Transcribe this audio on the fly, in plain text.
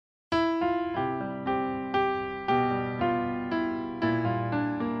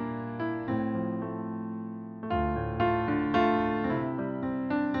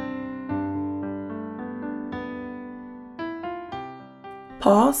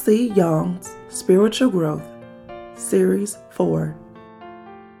Paul C. Young's Spiritual Growth, Series 4.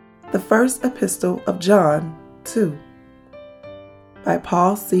 The First Epistle of John 2, by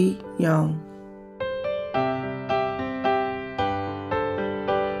Paul C. Young.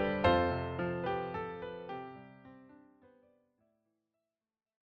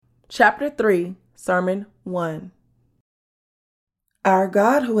 Chapter 3, Sermon 1. Our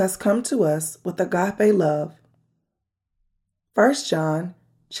God who has come to us with agape love. 1 John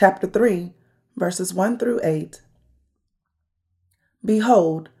chapter 3, verses 1 through 8.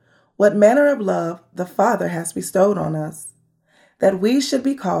 Behold, what manner of love the Father has bestowed on us, that we should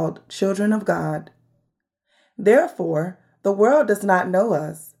be called children of God. Therefore, the world does not know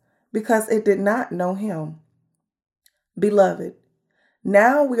us, because it did not know him. Beloved,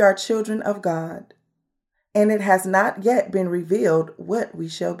 now we are children of God, and it has not yet been revealed what we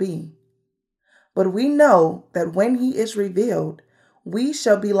shall be. But we know that when he is revealed, we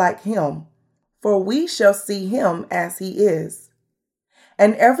shall be like him, for we shall see him as he is.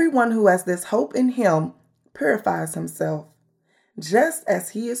 And everyone who has this hope in him purifies himself, just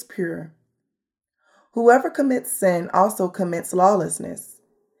as he is pure. Whoever commits sin also commits lawlessness,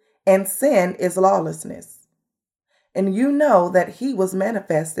 and sin is lawlessness. And you know that he was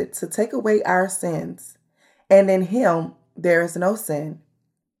manifested to take away our sins, and in him there is no sin.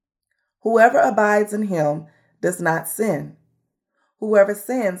 Whoever abides in him does not sin. Whoever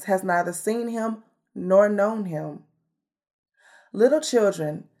sins has neither seen him nor known him. Little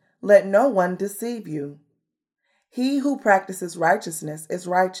children, let no one deceive you. He who practices righteousness is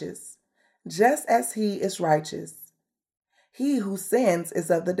righteous, just as he is righteous. He who sins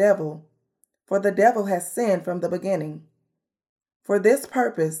is of the devil, for the devil has sinned from the beginning. For this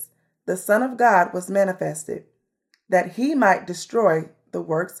purpose the Son of God was manifested, that he might destroy the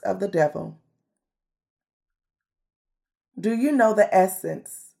works of the devil. Do you know the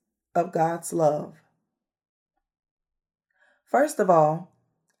essence of God's love? First of all,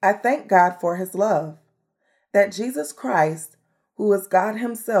 I thank God for his love, that Jesus Christ, who is God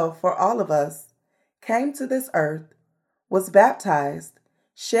himself for all of us, came to this earth, was baptized,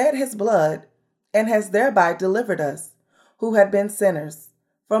 shed his blood, and has thereby delivered us, who had been sinners,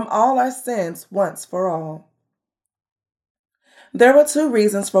 from all our sins once for all. There were two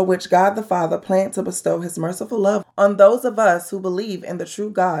reasons for which God the Father planned to bestow his merciful love on those of us who believe in the true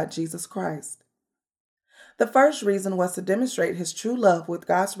God, Jesus Christ. The first reason was to demonstrate his true love with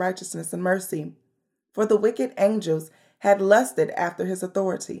God's righteousness and mercy, for the wicked angels had lusted after his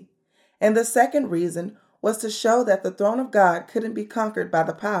authority. And the second reason was to show that the throne of God couldn't be conquered by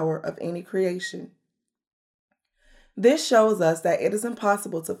the power of any creation. This shows us that it is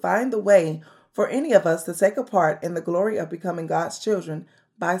impossible to find the way for any of us to take a part in the glory of becoming God's children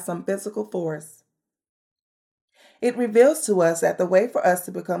by some physical force. It reveals to us that the way for us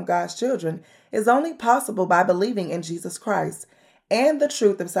to become God's children is only possible by believing in Jesus Christ and the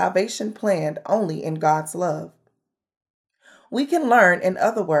truth of salvation planned only in God's love. We can learn, in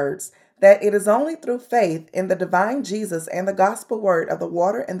other words, that it is only through faith in the divine Jesus and the gospel word of the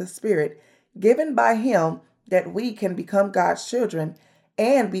water and the Spirit given by him that we can become God's children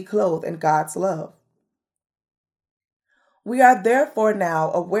and be clothed in God's love. We are therefore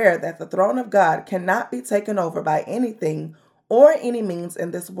now aware that the throne of God cannot be taken over by anything or any means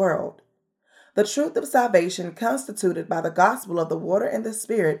in this world. The truth of salvation constituted by the gospel of the water and the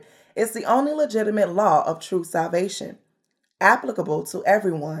Spirit is the only legitimate law of true salvation, applicable to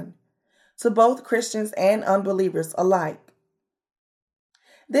everyone, to both Christians and unbelievers alike.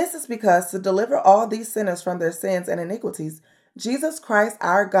 This is because to deliver all these sinners from their sins and iniquities, Jesus Christ,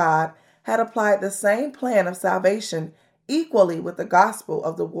 our God, had applied the same plan of salvation equally with the gospel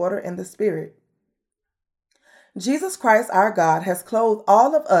of the water and the Spirit. Jesus Christ, our God, has clothed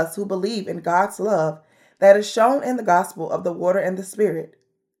all of us who believe in God's love that is shown in the gospel of the water and the Spirit,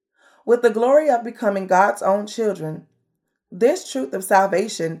 with the glory of becoming God's own children. This truth of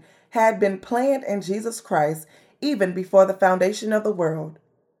salvation had been planned in Jesus Christ even before the foundation of the world.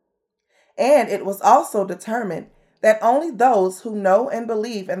 And it was also determined that only those who know and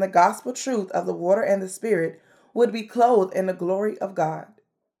believe in the gospel truth of the water and the Spirit would be clothed in the glory of God.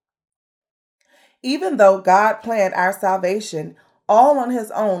 Even though God planned our salvation all on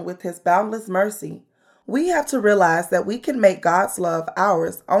his own with his boundless mercy, we have to realize that we can make God's love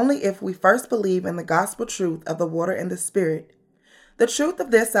ours only if we first believe in the gospel truth of the water and the Spirit, the truth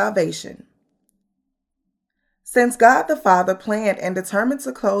of this salvation. Since God the Father planned and determined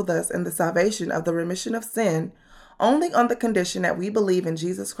to clothe us in the salvation of the remission of sin only on the condition that we believe in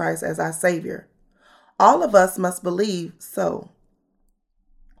Jesus Christ as our Savior, all of us must believe so.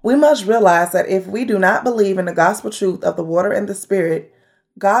 We must realize that if we do not believe in the gospel truth of the water and the Spirit,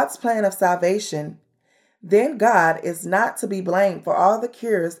 God's plan of salvation, then God is not to be blamed for all the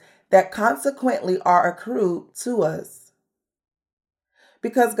cures that consequently are accrued to us.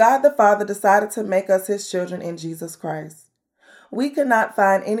 Because God the Father decided to make us his children in Jesus Christ, we could not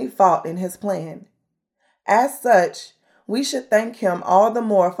find any fault in his plan. As such, we should thank him all the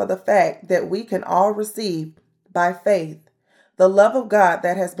more for the fact that we can all receive, by faith, the love of God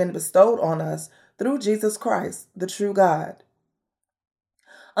that has been bestowed on us through Jesus Christ, the true God.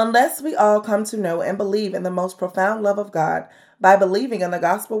 Unless we all come to know and believe in the most profound love of God by believing in the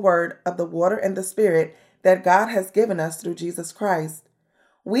gospel word of the water and the Spirit that God has given us through Jesus Christ,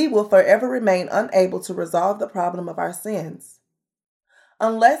 we will forever remain unable to resolve the problem of our sins.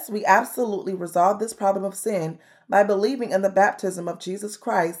 Unless we absolutely resolve this problem of sin by believing in the baptism of Jesus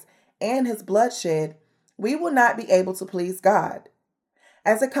Christ and his bloodshed, we will not be able to please God.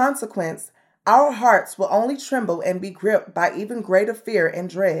 As a consequence, our hearts will only tremble and be gripped by even greater fear and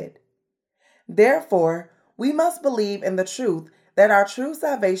dread. Therefore, we must believe in the truth that our true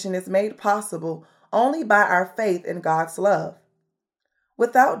salvation is made possible only by our faith in God's love.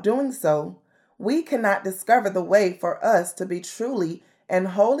 Without doing so, we cannot discover the way for us to be truly and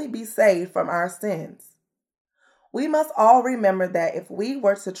wholly be saved from our sins. We must all remember that if we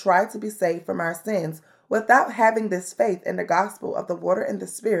were to try to be saved from our sins without having this faith in the gospel of the water and the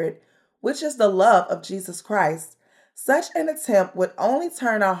Spirit, which is the love of Jesus Christ, such an attempt would only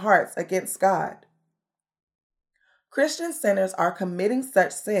turn our hearts against God. Christian sinners are committing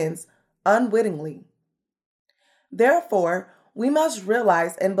such sins unwittingly. Therefore, we must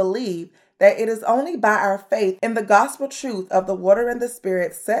realize and believe that it is only by our faith in the gospel truth of the water and the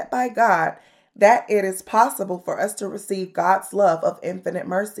Spirit set by God that it is possible for us to receive God's love of infinite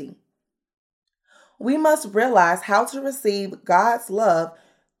mercy. We must realize how to receive God's love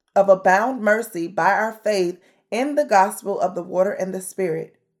of abound mercy by our faith in the gospel of the water and the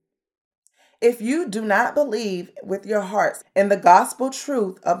Spirit. If you do not believe with your hearts in the gospel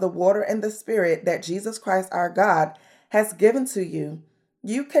truth of the water and the Spirit that Jesus Christ our God has given to you,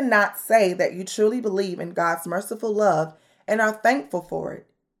 you cannot say that you truly believe in God's merciful love and are thankful for it.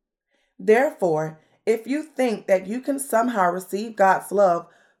 Therefore, if you think that you can somehow receive God's love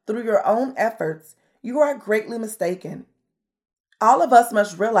through your own efforts, you are greatly mistaken. All of us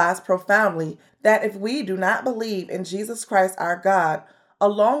must realize profoundly that if we do not believe in Jesus Christ our God,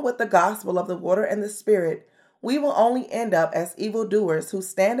 along with the gospel of the water and the Spirit, we will only end up as evildoers who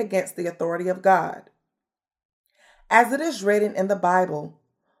stand against the authority of God. As it is written in the Bible,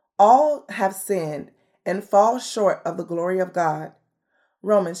 all have sinned and fall short of the glory of God.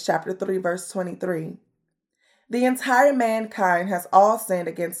 Romans chapter 3, verse 23. The entire mankind has all sinned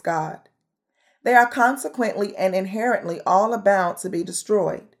against God. They are consequently and inherently all bound to be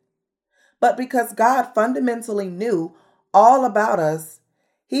destroyed. But because God fundamentally knew all about us,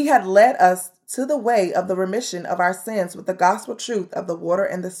 he had led us to the way of the remission of our sins with the gospel truth of the water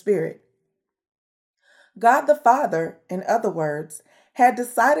and the Spirit. God the Father, in other words, had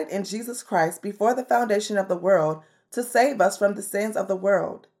decided in Jesus Christ before the foundation of the world to save us from the sins of the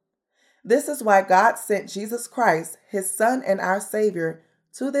world. This is why God sent Jesus Christ, his Son and our Savior,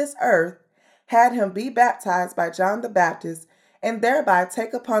 to this earth, had him be baptized by John the Baptist, and thereby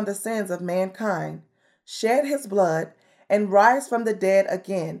take upon the sins of mankind, shed his blood, and rise from the dead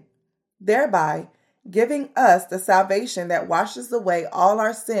again, thereby giving us the salvation that washes away all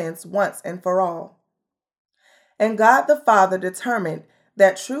our sins once and for all. And God the Father determined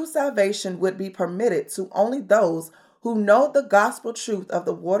that true salvation would be permitted to only those who know the gospel truth of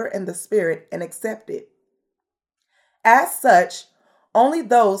the water and the Spirit and accept it. As such, only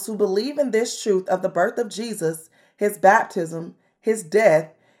those who believe in this truth of the birth of Jesus, his baptism, his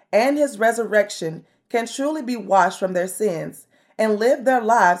death, and his resurrection can truly be washed from their sins and live their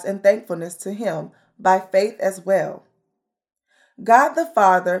lives in thankfulness to him by faith as well. God the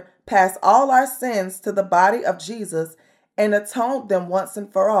Father passed all our sins to the body of Jesus and atoned them once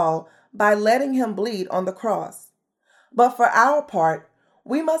and for all by letting him bleed on the cross. But for our part,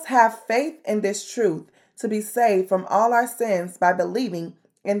 we must have faith in this truth to be saved from all our sins by believing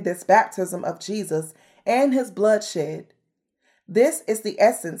in this baptism of Jesus and his bloodshed. This is the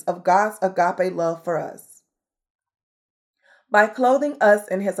essence of God's agape love for us. By clothing us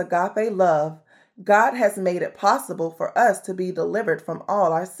in his agape love, God has made it possible for us to be delivered from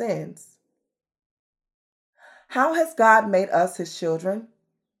all our sins. How has God made us his children?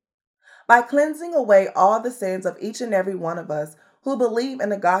 By cleansing away all the sins of each and every one of us who believe in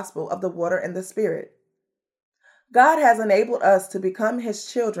the gospel of the water and the Spirit. God has enabled us to become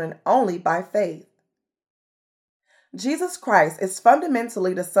his children only by faith. Jesus Christ is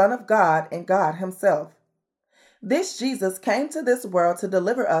fundamentally the Son of God and God himself. This Jesus came to this world to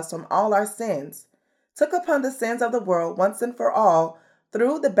deliver us from all our sins, took upon the sins of the world once and for all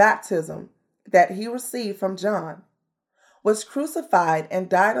through the baptism that he received from John, was crucified and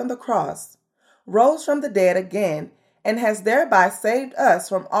died on the cross, rose from the dead again, and has thereby saved us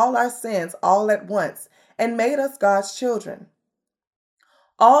from all our sins all at once and made us God's children.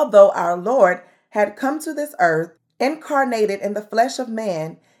 Although our Lord had come to this earth, incarnated in the flesh of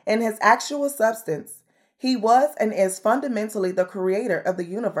man in his actual substance, he was and is fundamentally the creator of the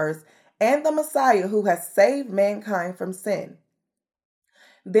universe and the Messiah who has saved mankind from sin.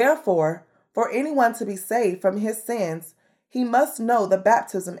 Therefore, for anyone to be saved from his sins, he must know the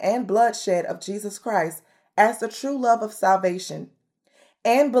baptism and bloodshed of Jesus Christ as the true love of salvation,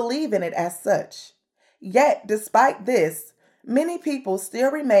 and believe in it as such. Yet, despite this, many people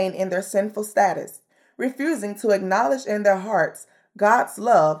still remain in their sinful status, refusing to acknowledge in their hearts God's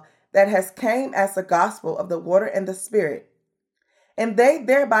love that has came as the gospel of the water and the Spirit, and they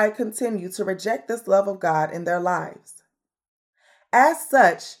thereby continue to reject this love of God in their lives. As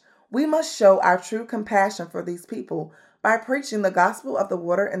such, we must show our true compassion for these people by preaching the gospel of the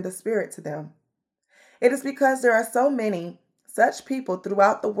water and the Spirit to them. It is because there are so many such people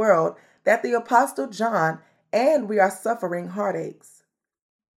throughout the world that the Apostle John and we are suffering heartaches.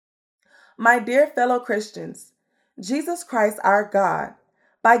 My dear fellow Christians, Jesus Christ our God,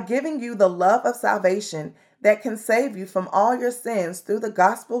 by giving you the love of salvation that can save you from all your sins through the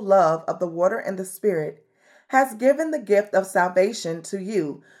gospel love of the water and the Spirit, has given the gift of salvation to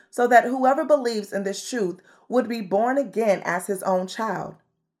you so that whoever believes in this truth would be born again as his own child.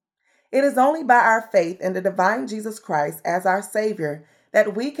 It is only by our faith in the divine Jesus Christ as our Savior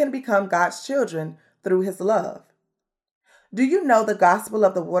that we can become God's children through his love. Do you know the gospel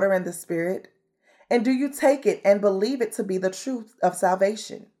of the water and the Spirit? And do you take it and believe it to be the truth of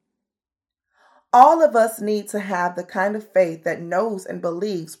salvation? All of us need to have the kind of faith that knows and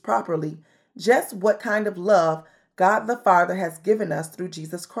believes properly just what kind of love God the Father has given us through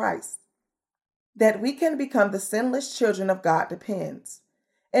Jesus Christ. That we can become the sinless children of God depends,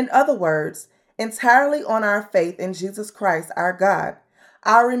 in other words, entirely on our faith in Jesus Christ our God.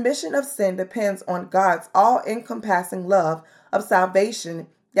 Our remission of sin depends on God's all-encompassing love of salvation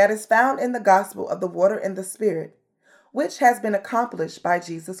that is found in the gospel of the water and the Spirit, which has been accomplished by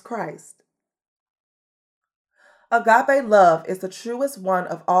Jesus Christ. Agape love is the truest one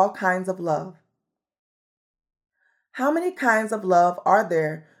of all kinds of love. How many kinds of love are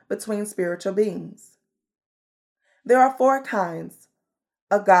there between spiritual beings? There are 4 kinds: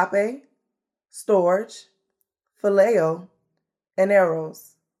 agape, storge, phileo, and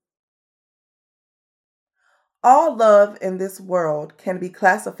eros. All love in this world can be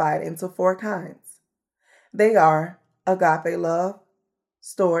classified into 4 kinds. They are agape love,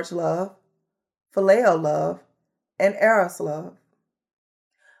 storge love, phileo love, and eros love.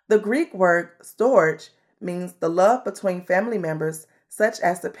 The Greek word storge means the love between family members such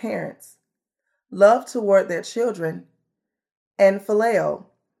as the parents, love toward their children, and phileo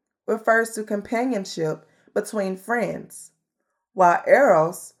refers to companionship between friends, while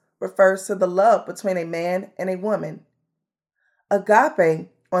eros refers to the love between a man and a woman. Agape,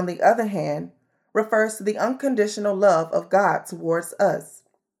 on the other hand, refers to the unconditional love of God towards us.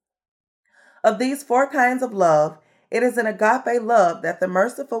 Of these 4 kinds of love, it is in agape love that the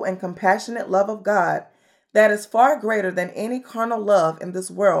merciful and compassionate love of God that is far greater than any carnal love in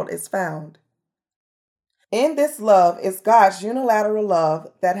this world is found. In this love is God's unilateral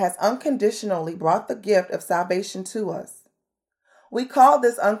love that has unconditionally brought the gift of salvation to us. We call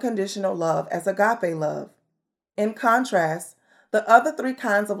this unconditional love as agape love. In contrast, the other 3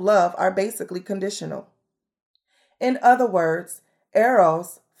 kinds of love are basically conditional. In other words,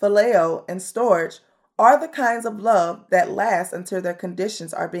 eros, phileo, and storge are the kinds of love that last until their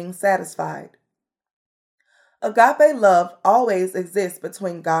conditions are being satisfied. Agape love always exists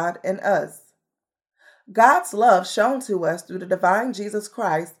between God and us. God's love shown to us through the divine Jesus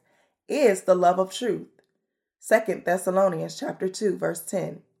Christ is the love of truth. 2 Thessalonians chapter 2, verse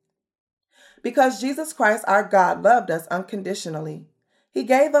 10. Because Jesus Christ our God loved us unconditionally, he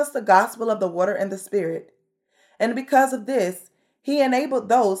gave us the gospel of the water and the Spirit. And because of this, he enabled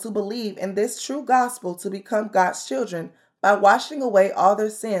those who believe in this true gospel to become God's children by washing away all their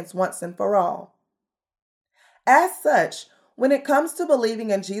sins once and for all. As such, when it comes to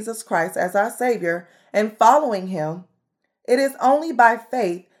believing in Jesus Christ as our Savior and following him, it is only by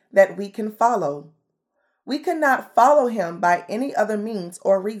faith that we can follow. We cannot follow him by any other means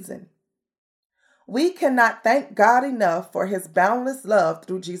or reason. We cannot thank God enough for his boundless love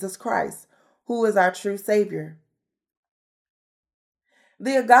through Jesus Christ, who is our true Savior.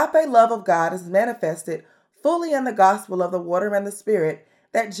 The agape love of God is manifested fully in the gospel of the water and the Spirit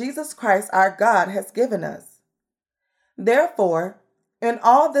that Jesus Christ our God has given us. Therefore, in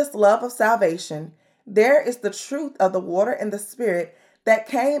all this love of salvation, there is the truth of the water and the Spirit that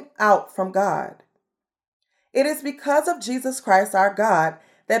came out from God. It is because of Jesus Christ our God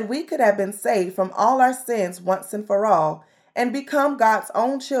that we could have been saved from all our sins once and for all, and become God's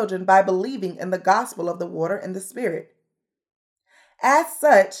own children by believing in the gospel of the water and the Spirit. As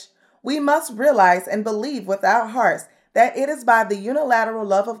such, we must realize and believe with our hearts that it is by the unilateral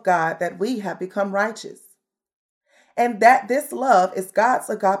love of God that we have become righteous, and that this love is God's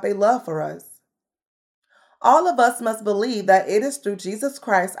agape love for us. All of us must believe that it is through Jesus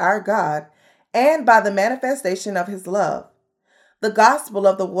Christ our God, and by the manifestation of his love, the gospel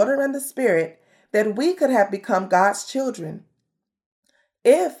of the water and the Spirit, that we could have become God's children.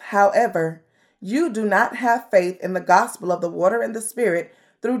 If, however, you do not have faith in the gospel of the water and the Spirit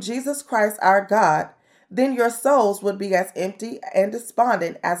through Jesus Christ our God, then your souls would be as empty and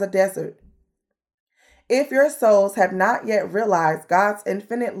despondent as a desert. If your souls have not yet realized God's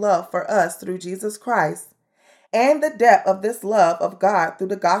infinite love for us through Jesus Christ, and the depth of this love of God through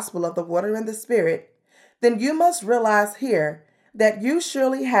the gospel of the water and the Spirit, then you must realize here that you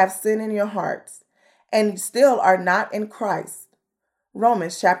surely have sin in your hearts, and still are not in Christ.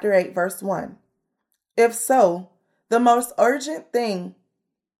 Romans chapter 8, verse 1. If so, the most urgent thing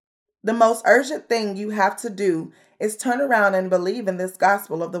you have to do is turn around and believe in this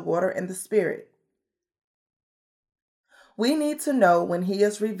gospel of the water and the Spirit. We need to know when he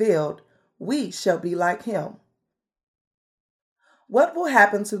is revealed, we shall be like him. What will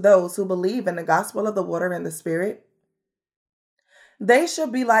happen to those who believe in the gospel of the water and the Spirit? They shall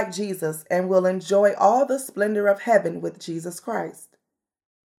be like Jesus and will enjoy all the splendor of heaven with Jesus Christ.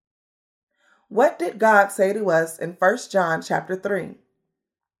 What did God say to us in 1 John chapter 3?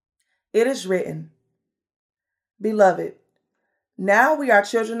 It is written, Beloved, now we are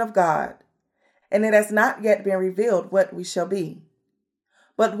children of God, and it has not yet been revealed what we shall be.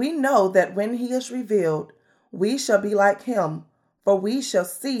 But we know that when he is revealed, we shall be like him, for we shall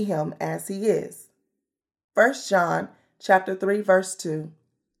see him as he is. 1 John chapter 3, verse 2.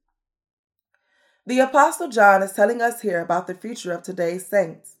 The Apostle John is telling us here about the future of today's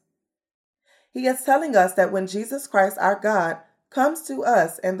saints. He is telling us that when Jesus Christ our God comes to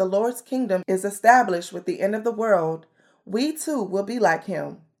us and the Lord's kingdom is established with the end of the world, we too will be like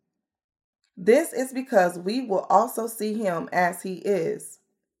him. This is because we will also see him as he is.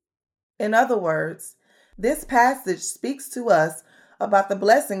 In other words, this passage speaks to us about the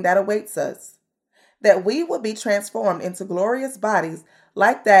blessing that awaits us, that we will be transformed into glorious bodies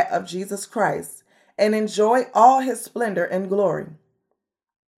like that of Jesus Christ and enjoy all his splendor and glory.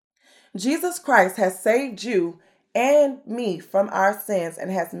 Jesus Christ has saved you and me from our sins and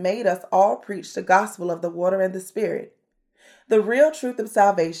has made us all preach the gospel of the water and the Spirit, the real truth of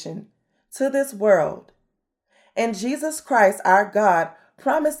salvation, to this world. And Jesus Christ, our God,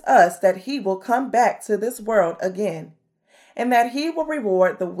 promised us that he will come back to this world again, and that he will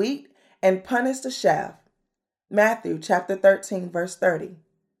reward the wheat and punish the chaff. Matthew chapter 13, verse 30.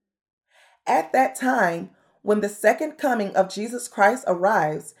 At that time, when the second coming of Jesus Christ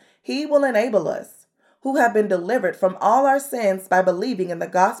arrives, he will enable us, who have been delivered from all our sins by believing in the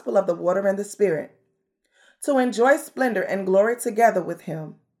gospel of the water and the Spirit, to enjoy splendor and glory together with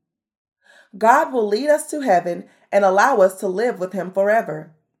him. God will lead us to heaven and allow us to live with him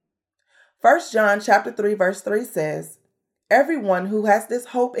forever. 1 John chapter 3, verse 3 says, Everyone who has this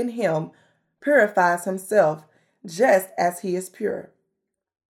hope in him purifies himself just as he is pure.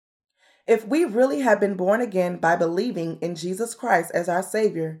 If we really have been born again by believing in Jesus Christ as our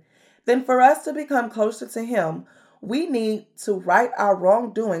Savior, then for us to become closer to him, we need to right our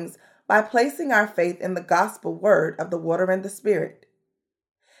wrongdoings by placing our faith in the gospel word of the water and the Spirit.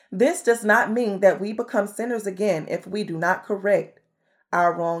 This does not mean that we become sinners again if we do not correct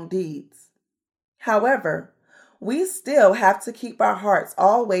our wrong deeds. However, we still have to keep our hearts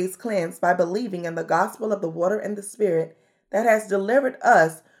always cleansed by believing in the gospel of the water and the Spirit that has delivered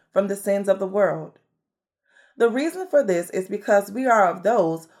us from the sins of the world. The reason for this is because we are of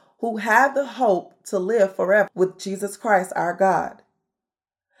those who have the hope to live forever with Jesus Christ our God.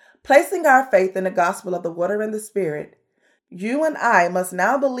 Placing our faith in the gospel of the water and the Spirit, you and I must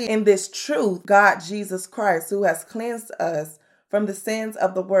now believe in this truth, God Jesus Christ, who has cleansed us from the sins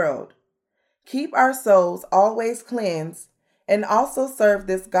of the world. Keep our souls always cleansed and also serve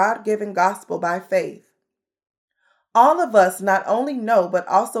this God-given gospel by faith. All of us not only know but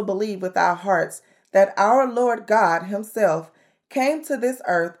also believe with our hearts that our Lord God himself came to this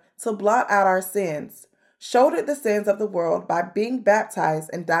earth to blot out our sins, shouldered the sins of the world by being baptized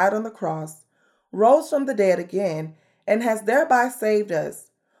and died on the cross, rose from the dead again, and has thereby saved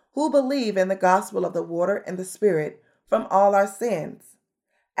us, who believe in the gospel of the water and the Spirit, from all our sins.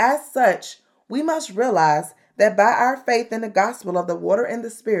 As such, we must realize that by our faith in the gospel of the water and the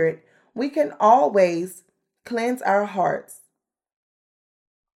Spirit, we can always cleanse our hearts.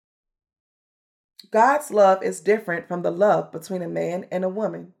 God's love is different from the love between a man and a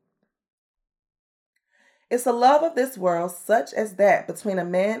woman. Is the love of this world, such as that between a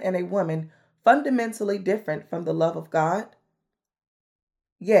man and a woman, fundamentally different from the love of God?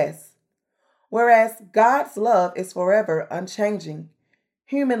 Yes. Whereas God's love is forever unchanging,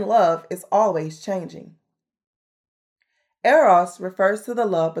 human love is always changing. Eros refers to the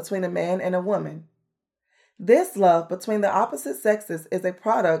love between a man and a woman. This love between the opposite sexes is a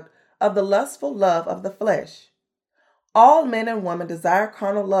product of the lustful love of the flesh. All men and women desire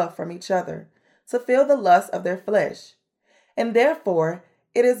carnal love from each other to feel the lust of their flesh, and therefore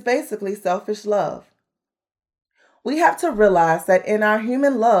it is basically selfish love. We have to realize that in our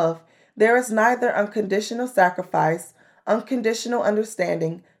human love, there is neither unconditional sacrifice, unconditional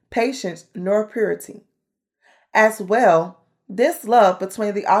understanding, patience, nor purity. As well, this love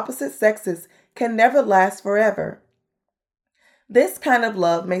between the opposite sexes can never last forever. This kind of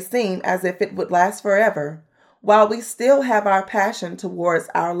love may seem as if it would last forever, while we still have our passion towards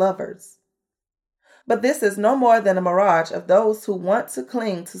our lovers. But this is no more than a mirage of those who want to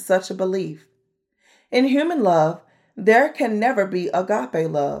cling to such a belief. In human love, there can never be agape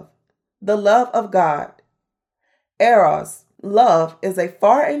love, the love of God. Eros, love, is a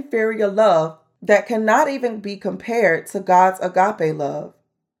far inferior love that cannot even be compared to God's agape love.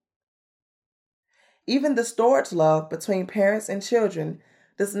 Even the storge love between parents and children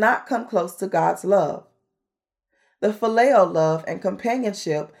does not come close to God's love. The phileo love and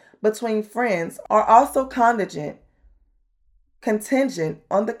companionship between friends are also contingent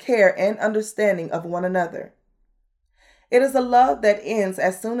on the care and understanding of one another. It is a love that ends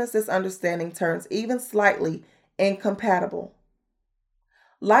as soon as this understanding turns even slightly incompatible.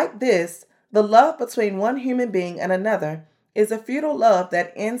 Like this, the love between one human being and another is a futile love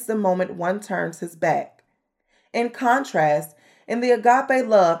that ends the moment one turns his back. In contrast, in the agape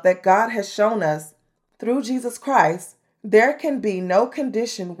love that God has shown us through Jesus Christ, there can be no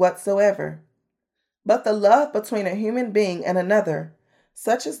condition whatsoever. But the love between a human being and another,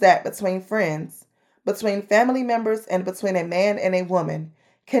 such as that between friends, between family members, and between a man and a woman,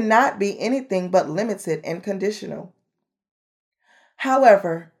 cannot be anything but limited and conditional.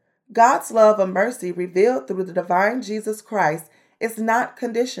 However, God's love of mercy revealed through the divine Jesus Christ is not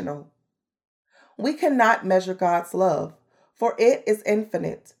conditional. We cannot measure God's love, for it is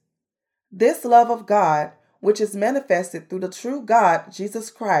infinite. This love of God, which is manifested through the true God,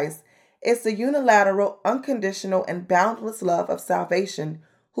 Jesus Christ, is the unilateral, unconditional, and boundless love of salvation,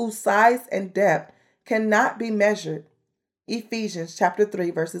 whose size and depth cannot be measured. Ephesians chapter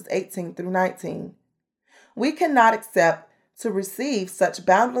 3, verses 18 through 19. We cannot accept to receive such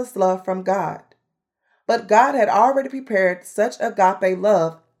boundless love from God. But God had already prepared such agape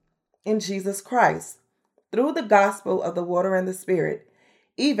love in Jesus Christ through the gospel of the water and the Spirit,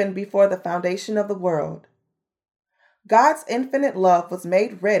 even before the foundation of the world. God's infinite love was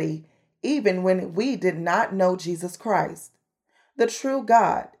made ready even when we did not know Jesus Christ, the true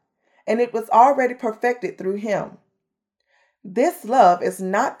God, and it was already perfected through him. This love is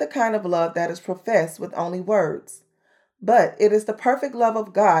not the kind of love that is professed with only words, but it is the perfect love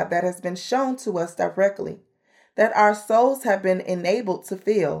of God that has been shown to us directly, that our souls have been enabled to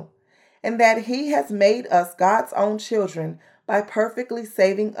feel, and that he has made us God's own children by perfectly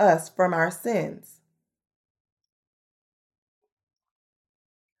saving us from our sins.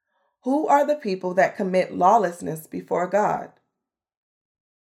 Who are the people that commit lawlessness before God?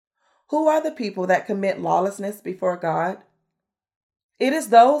 Who are the people that commit lawlessness before God? It is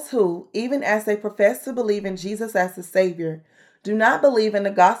those who, even as they profess to believe in Jesus as the Savior, do not believe in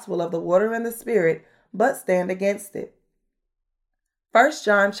the gospel of the water and the Spirit, but stand against it. 1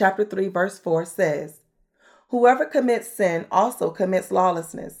 John chapter 3, verse 4 says, "Whoever commits sin also commits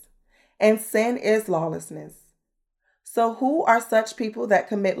lawlessness, and sin is lawlessness." So who are such people that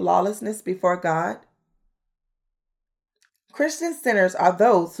commit lawlessness before God? Christian sinners are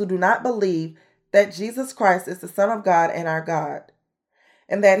those who do not believe that Jesus Christ is the Son of God and our God,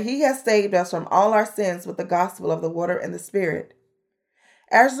 and that he has saved us from all our sins with the gospel of the water and the Spirit.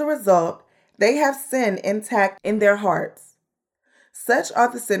 As a result, they have sin intact in their hearts. Such are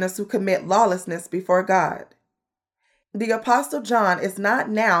the sinners who commit lawlessness before God. The Apostle John is not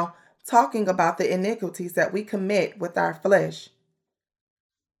now talking about the iniquities that we commit with our flesh.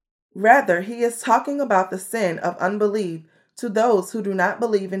 Rather, he is talking about the sin of unbelief to those who do not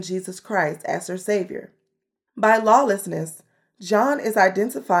believe in Jesus Christ as their Savior. By lawlessness, John is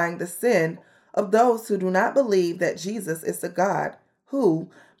identifying the sin of those who do not believe that Jesus is the God who,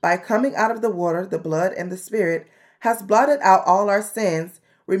 by coming out of the water, the blood, and the Spirit, has blotted out all our sins,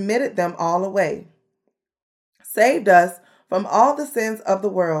 remitted them all away, saved us from all the sins of the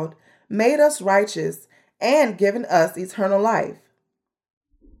world, made us righteous, and given us eternal life.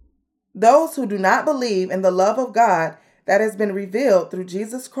 Those who do not believe in the love of God that has been revealed through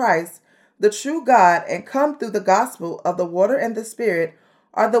Jesus Christ, the true God, and come through the gospel of the water and the Spirit,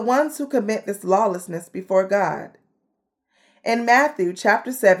 are the ones who commit this lawlessness before God. In Matthew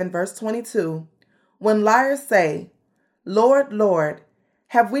chapter 7, verse 22, when liars say, "Lord, Lord,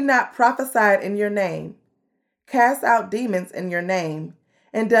 have we not prophesied in your name, cast out demons in your name,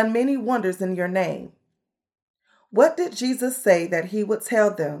 and done many wonders in your name?" What did Jesus say that he would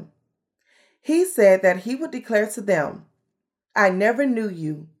tell them? He said that he would declare to them, "I never knew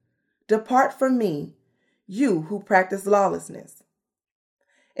you. Depart from me, you who practice lawlessness."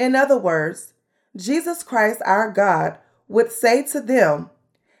 In other words, Jesus Christ, our God, would say to them,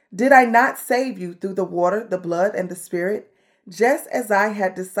 "Did I not save you through the water, the blood, and the Spirit, just as I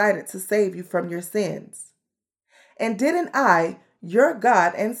had decided to save you from your sins? And didn't I, your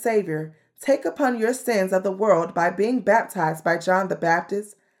God and Savior, take upon your sins of the world by being baptized by John the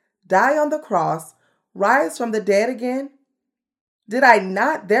Baptist, die on the cross, rise from the dead again? Did I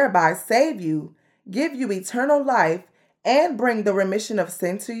not thereby save you, give you eternal life, and bring the remission of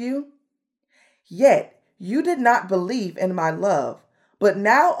sin to you? Yet you did not believe in my love, but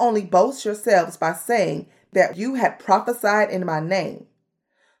now only boast yourselves by saying that you had prophesied in my name.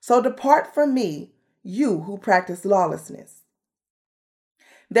 So depart from me, you who practice lawlessness."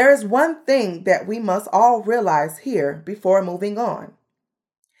 There is one thing that we must all realize here before moving on.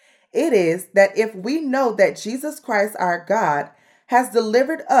 It is that if we know that Jesus Christ, our God, has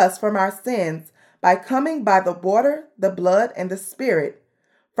delivered us from our sins by coming by the water, the blood, and the Spirit,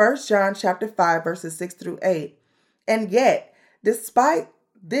 1 John chapter 5, verses 6 through 8, and yet, despite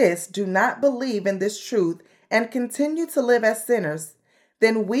this, do not believe in this truth and continue to live as sinners,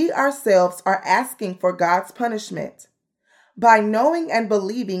 then we ourselves are asking for God's punishment. By knowing and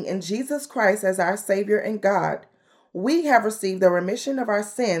believing in Jesus Christ as our Savior and God, we have received the remission of our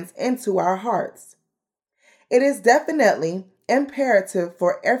sins into our hearts. It is definitely imperative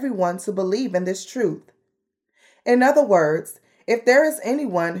for everyone to believe in this truth. In other words, if there is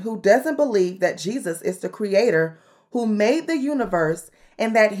anyone who doesn't believe that Jesus is the Creator who made the universe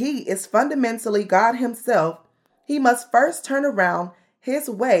and that He is fundamentally God Himself, he must first turn around his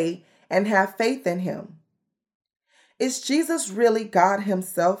way and have faith in Him. Is Jesus really God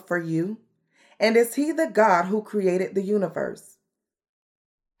Himself for you? And is He the God who created the universe?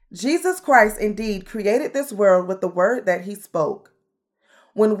 Jesus Christ indeed created this world with the word that He spoke.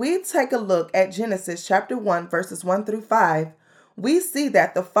 When we take a look at Genesis chapter 1, verses 1 through 5, we see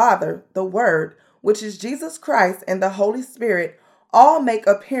that the Father, the Word, which is Jesus Christ, and the Holy Spirit all make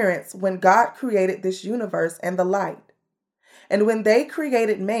appearance when God created this universe and the light. And when they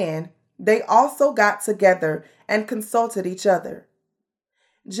created man, they also got together and consulted each other.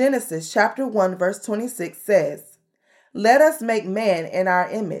 Genesis chapter 1, verse 26 says, "Let us make man in our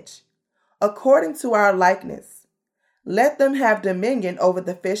image, according to our likeness. Let them have dominion over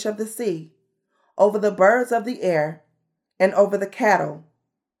the fish of the sea, over the birds of the air, and over the cattle,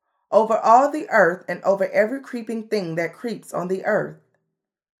 over all the earth, and over every creeping thing that creeps on the earth."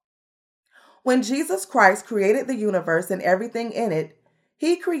 When Jesus Christ created the universe and everything in it,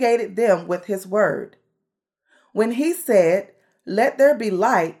 He created them with His word. When He said, "Let there be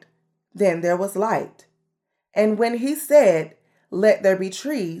light," then there was light. And when He said, "Let there be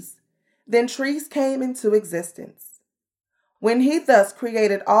trees," then trees came into existence. When He thus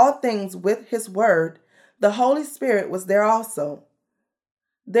created all things with His word, the Holy Spirit was there also.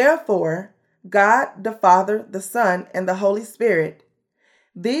 Therefore, God, the Father, the Son, and the Holy Spirit,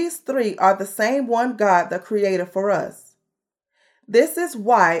 these three are the same one God, the Creator for us. This is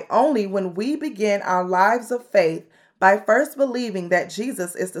why only when we begin our lives of faith by first believing that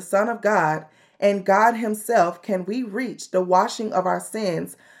Jesus is the Son of God and God Himself can we reach the washing of our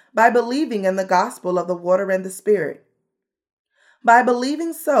sins by believing in the gospel of the water and the Spirit. By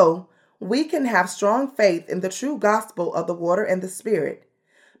believing so, we can have strong faith in the true gospel of the water and the Spirit,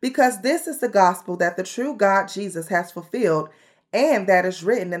 because this is the gospel that the true God Jesus has fulfilled and that is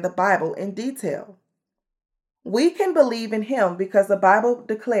written in the Bible in detail. We can believe in Him because the Bible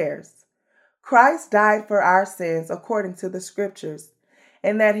declares, "Christ died for our sins according to the Scriptures,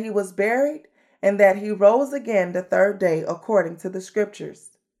 and that He was buried, and that He rose again the third day according to the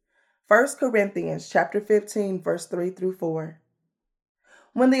Scriptures." 1 Corinthians chapter 15, verse 3 through 4.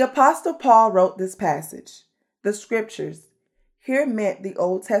 When the Apostle Paul wrote this passage, the scriptures here meant the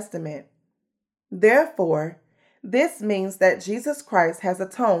Old Testament. Therefore, this means that Jesus Christ has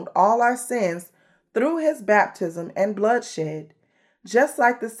atoned all our sins through his baptism and bloodshed, just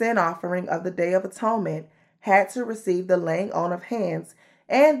like the sin offering of the Day of Atonement had to receive the laying on of hands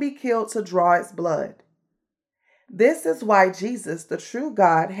and be killed to draw its blood. This is why Jesus, the true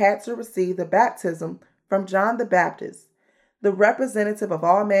God, had to receive the baptism from John the Baptist, the representative of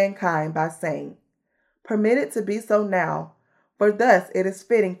all mankind, by saying, "Permit it to be so now, for thus it is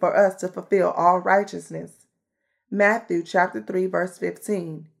fitting for us to fulfill all righteousness." Matthew chapter 3, verse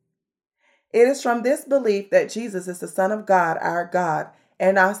 15. It is from this belief that Jesus is the Son of God, our God,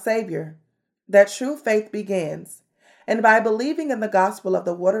 and our Savior, that true faith begins. And by believing in the gospel of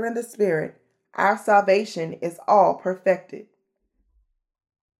the water and the Spirit, our salvation is all perfected.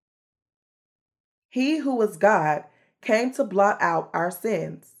 He who was God came to blot out our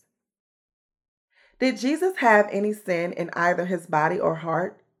sins. Did Jesus have any sin in either his body or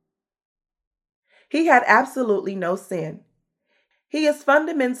heart? He had absolutely no sin. He is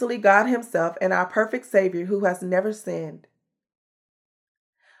fundamentally God himself and our perfect Savior who has never sinned.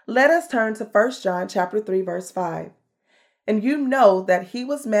 Let us turn to 1 John chapter 3, verse 5. And you know that he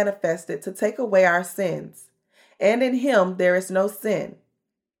was manifested to take away our sins, and in him there is no sin.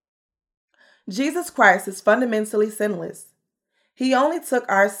 Jesus Christ is fundamentally sinless. He only took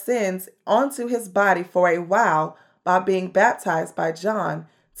our sins onto his body for a while by being baptized by John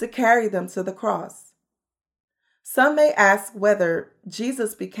to carry them to the cross. Some may ask whether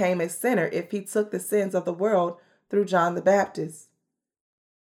Jesus became a sinner if he took the sins of the world through John the Baptist.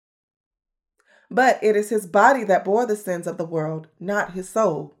 But it is his body that bore the sins of the world, not his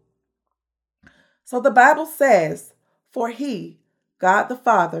soul. So the Bible says, "For he, God the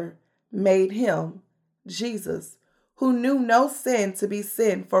Father, made him, Jesus, who knew no sin, to be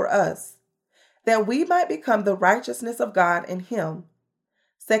sin for us, that we might become the righteousness of God in him."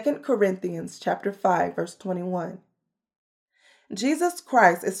 2 Corinthians chapter 5, verse 21. Jesus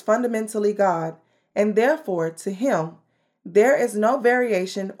Christ is fundamentally God, and therefore to him there is no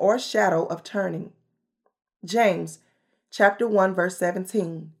variation or shadow of turning. James chapter 1, verse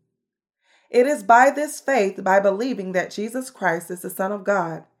 17. It is by this faith, by believing that Jesus Christ is the Son of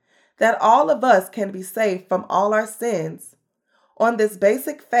God, that all of us can be saved from all our sins. On this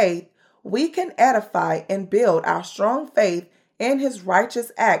basic faith, we can edify and build our strong faith in his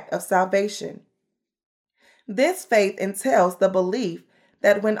righteous act of salvation. This faith entails the belief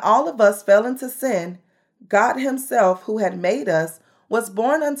that when all of us fell into sin, God himself, who had made us, was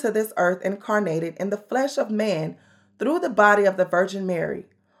born unto this earth incarnated in the flesh of man through the body of the Virgin Mary,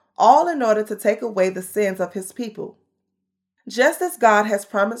 all in order to take away the sins of his people. Just as God has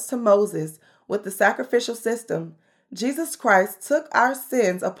promised to Moses with the sacrificial system, Jesus Christ took our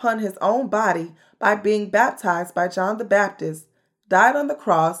sins upon his own body by being baptized by John the Baptist, died on the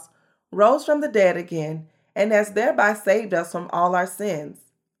cross, rose from the dead again, and has thereby saved us from all our sins.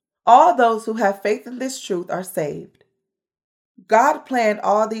 All those who have faith in this truth are saved. God planned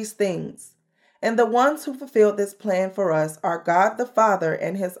all these things, and the ones who fulfilled this plan for us are God the Father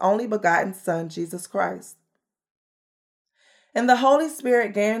and his only begotten Son, Jesus Christ. And the Holy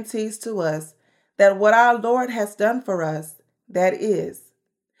Spirit guarantees to us that what our Lord has done for us, that is,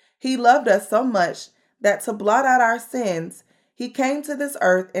 he loved us so much that to blot out our sins, he came to this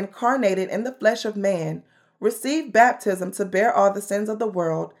earth incarnated in the flesh of man, received baptism to bear all the sins of the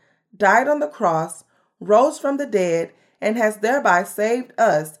world, died on the cross, rose from the dead, and has thereby saved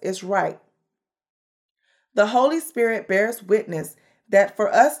us, is right. The Holy Spirit bears witness that for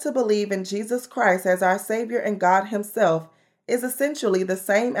us to believe in Jesus Christ as our Savior and God himself is essentially the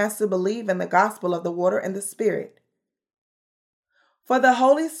same as to believe in the gospel of the water and the Spirit. For the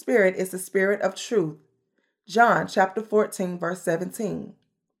Holy Spirit is the Spirit of truth. John chapter 14, verse 17.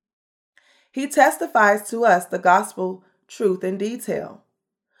 He testifies to us the gospel truth in detail.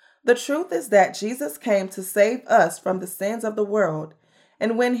 The truth is that Jesus came to save us from the sins of the world,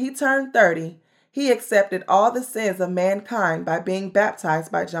 and when he turned 30, he accepted all the sins of mankind by being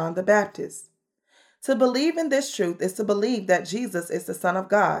baptized by John the Baptist. To believe in this truth is to believe that Jesus is the Son of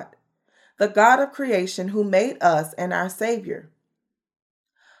God, the God of creation who made us and our Savior.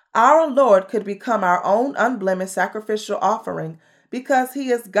 Our Lord could become our own unblemished sacrificial offering because he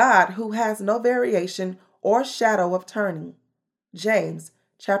is God who has no variation or shadow of turning. James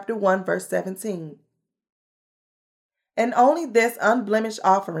chapter 1, verse 17. And only this unblemished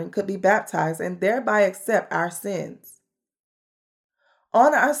offering could be baptized and thereby accept our sins.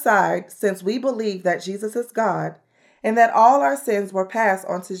 On our side, since we believe that Jesus is God, and that all our sins were passed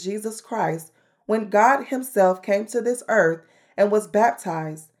on to Jesus Christ when God Himself came to this earth and was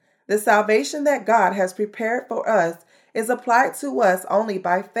baptized. The salvation that God has prepared for us is applied to us only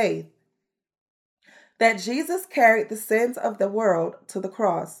by faith. That Jesus carried the sins of the world to the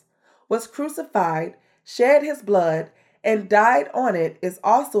cross, was crucified, shed His blood, and died on it is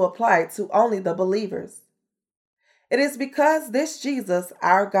also applied to only the believers. It is because this Jesus,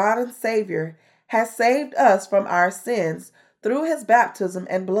 our God and Savior, has saved us from our sins through His baptism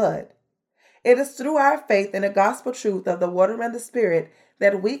and blood. It is through our faith in the gospel truth of the water and the Spirit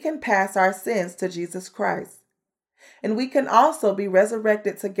that we can pass our sins to Jesus Christ. And we can also be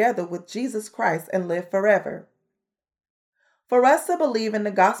resurrected together with Jesus Christ and live forever. For us to believe in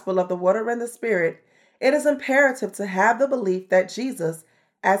the gospel of the water and the Spirit, it is imperative to have the belief that Jesus,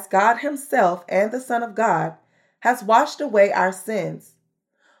 as God Himself and the Son of God, has washed away our sins.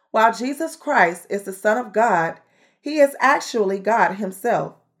 While Jesus Christ is the Son of God, He is actually God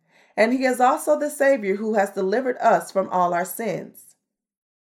Himself, and He is also the Savior who has delivered us from all our sins.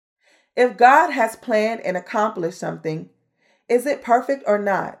 If God has planned and accomplished something, is it perfect or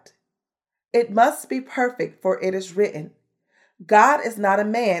not? It must be perfect, for it is written, God is not a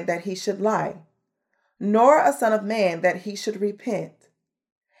man that He should lie, nor a son of man that He should repent.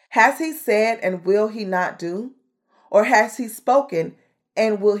 Has He said, and will He not do? Or has He spoken,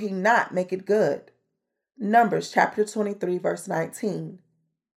 and will He not make it good? Numbers chapter 23, verse 19.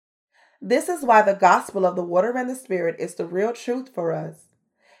 This is why the gospel of the water and the Spirit is the real truth for us.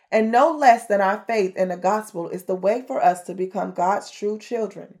 And no less than our faith in the gospel is the way for us to become God's true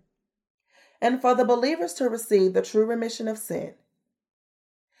children, and for the believers to receive the true remission of sin.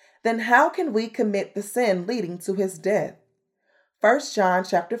 Then how can we commit the sin leading to His death? 1 John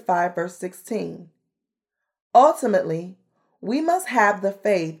chapter 5, verse 16. Ultimately, we must have the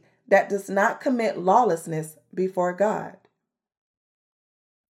faith that does not commit lawlessness before God.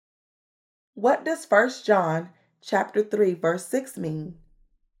 What does 1 John chapter 3, verse 6 mean?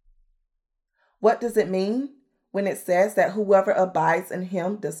 What does it mean when it says that whoever abides in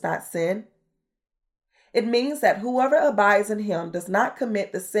Him does not sin? It means that whoever abides in Him does not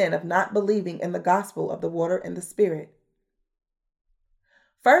commit the sin of not believing in the gospel of the water and the Spirit.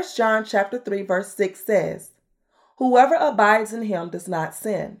 1 John chapter 3, verse 6 says, whoever abides in Him does not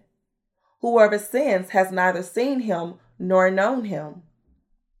sin. Whoever sins has neither seen Him nor known Him.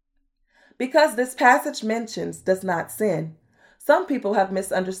 Because this passage mentions does not sin, some people have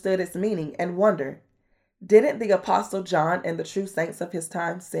misunderstood its meaning and wonder, didn't the Apostle John and the true saints of his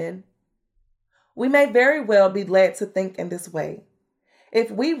time sin? We may very well be led to think in this way, if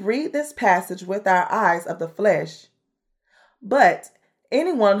we read this passage with our eyes of the flesh. But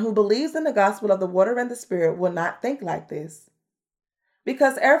anyone who believes in the gospel of the water and the Spirit will not think like this.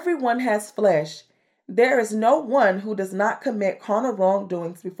 Because everyone has flesh, there is no one who does not commit carnal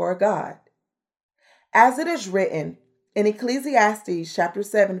wrongdoings before God. As it is written in Ecclesiastes chapter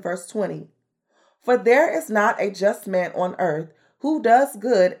 7, verse 20, for there is not a just man on earth who does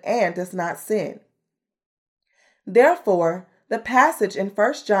good and does not sin. Therefore, the passage in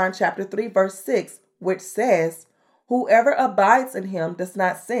 1 John chapter 3, verse 6, which says, whoever abides in Him does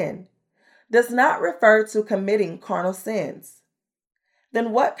not sin, does not refer to committing carnal sins.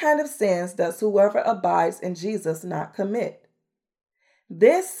 Then what kind of sins does whoever abides in Jesus not commit?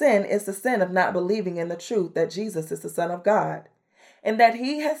 This sin is the sin of not believing in the truth that Jesus is the Son of God, and that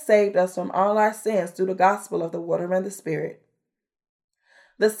He has saved us from all our sins through the gospel of the water and the Spirit.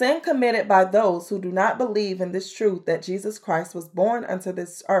 The sin committed by those who do not believe in this truth that Jesus Christ was born unto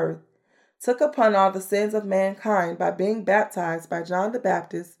this earth took upon all the sins of mankind by being baptized by John the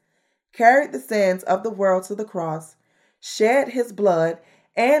Baptist, carried the sins of the world to the cross, shed His blood,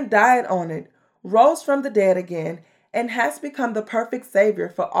 and died on it, rose from the dead again, and has become the perfect Savior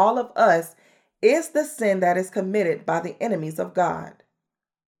for all of us, is the sin that is committed by the enemies of God.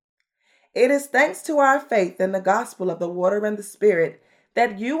 It is thanks to our faith in the gospel of the water and the Spirit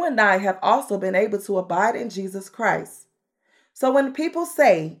that you and I have also been able to abide in Jesus Christ. So when people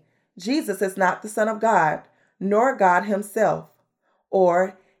say, Jesus is not the Son of God, nor God Himself,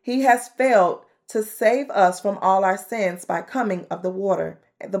 or He has failed to save us from all our sins by coming of the water,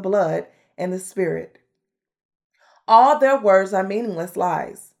 the blood, and the Spirit, all their words are meaningless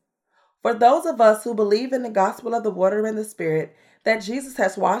lies. For those of us who believe in the gospel of the water and the Spirit, that Jesus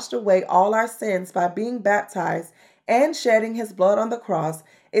has washed away all our sins by being baptized and shedding His blood on the cross,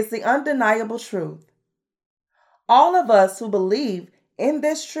 is the undeniable truth. All of us who believe in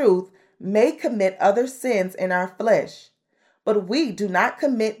this truth may commit other sins in our flesh, but we do not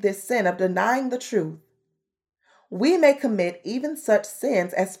commit this sin of denying the truth. We may commit even such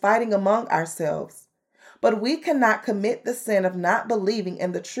sins as fighting among ourselves, But we cannot commit the sin of not believing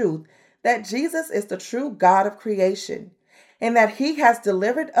in the truth that Jesus is the true God of creation, and that he has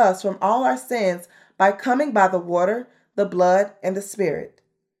delivered us from all our sins by coming by the water, the blood, and the Spirit.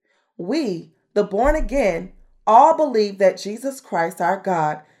 We, the born again, all believe that Jesus Christ, our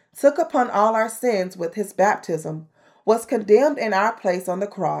God, took upon all our sins with his baptism, was condemned in our place on the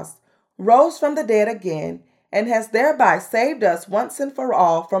cross, rose from the dead again, and has thereby saved us once and for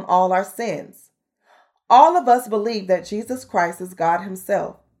all from all our sins. All of us believe that Jesus Christ is God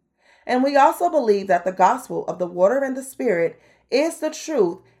himself. And we also believe that the gospel of the water and the Spirit is the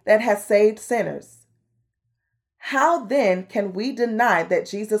truth that has saved sinners. How then can we deny that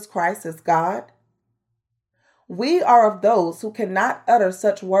Jesus Christ is God? We are of those who cannot utter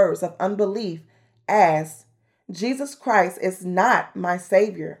such words of unbelief as, Jesus Christ is not my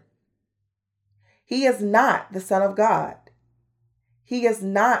Savior. He is not the Son of God. He is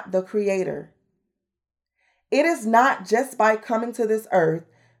not the Creator. It is not just by coming to this earth,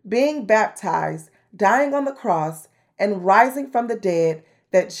 being baptized, dying on the cross, and rising from the dead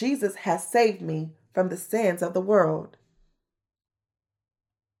that Jesus has saved me from the sins of the world.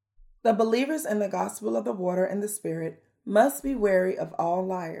 The believers in the gospel of the water and the Spirit must be wary of all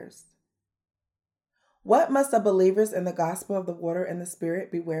liars. What must the believers in the gospel of the water and the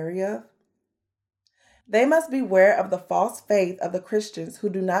Spirit be wary of? They must beware of the false faith of the Christians who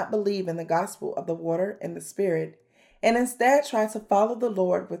do not believe in the gospel of the water and the Spirit, and instead try to follow the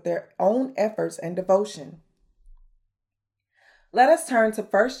Lord with their own efforts and devotion. Let us turn to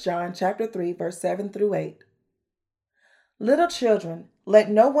 1 John chapter 3, verse 7 through 8. Little children, let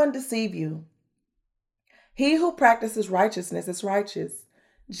no one deceive you. He who practices righteousness is righteous,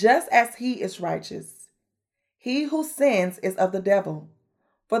 just as he is righteous. He who sins is of the devil,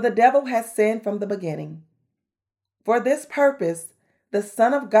 for the devil has sinned from the beginning. For this purpose, the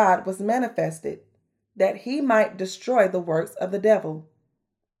Son of God was manifested, that he might destroy the works of the devil.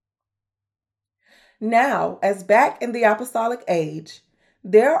 Now, as back in the apostolic age,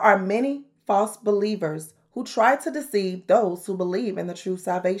 there are many false believers who try to deceive those who believe in the true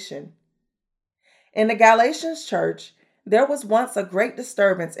salvation. In the Galatians church, there was once a great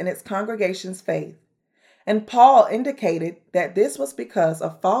disturbance in its congregation's faith, and Paul indicated that this was because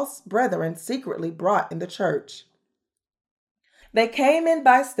of false brethren secretly brought in the church. They came in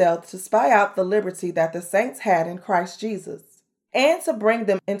by stealth to spy out the liberty that the saints had in Christ Jesus, and to bring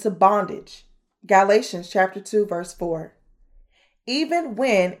them into bondage. Galatians chapter 2, verse 4. Even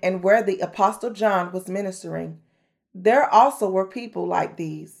when and where the Apostle John was ministering, there also were people like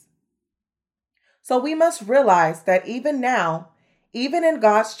these. So we must realize that even now, even in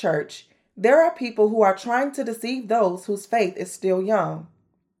God's church, there are people who are trying to deceive those whose faith is still young.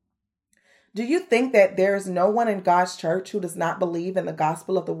 Do you think that there is no one in God's church who does not believe in the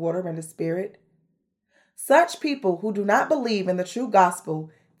gospel of the water and the Spirit? Such people who do not believe in the true gospel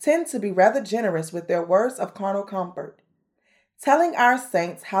tend to be rather generous with their words of carnal comfort, telling our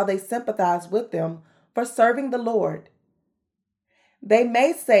saints how they sympathize with them for serving the Lord. They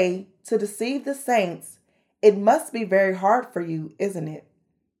may say to deceive the saints, "It must be very hard for you, isn't it?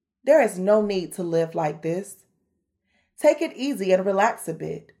 There is no need to live like this. Take it easy and relax a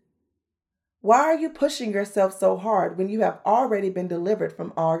bit. Why are you pushing yourself so hard when you have already been delivered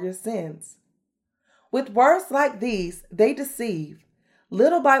from all your sins?" With words like these, they deceive,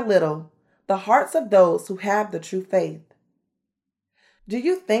 little by little, the hearts of those who have the true faith. Do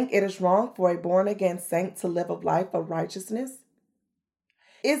you think it is wrong for a born-again saint to live a life of righteousness?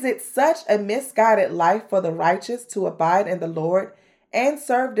 Is it such a misguided life for the righteous to abide in the Lord and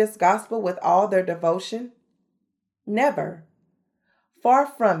serve this gospel with all their devotion? Never. Far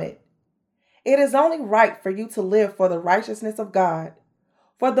from it. It is only right for you to live for the righteousness of God,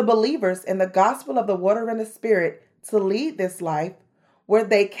 for the believers in the gospel of the water and the Spirit to lead this life where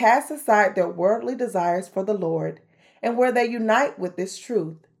they cast aside their worldly desires for the Lord and where they unite with this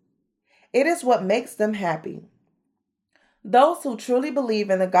truth. It is what makes them happy. Those who truly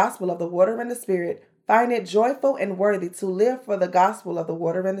believe in the gospel of the water and the Spirit find it joyful and worthy to live for the gospel of the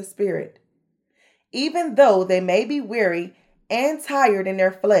water and the Spirit. Even though they may be weary and tired in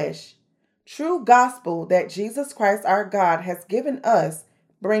their flesh, true gospel that Jesus Christ our God has given us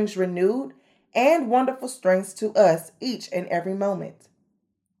brings renewed and wonderful strength to us each and every moment.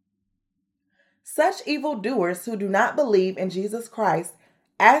 Such evildoers who do not believe in Jesus Christ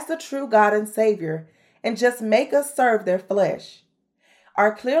as the true God and Savior and just make us serve their flesh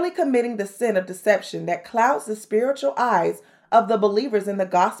are clearly committing the sin of deception that clouds the spiritual eyes of the believers in the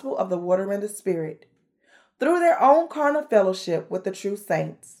gospel of the water and the Spirit through their own carnal fellowship with the true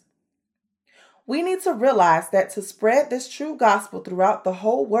saints. We need to realize that to spread this true gospel throughout the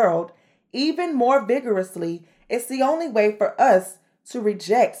whole world, even more vigorously, it's the only way for us to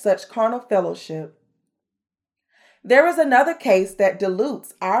reject such carnal fellowship. There is another case that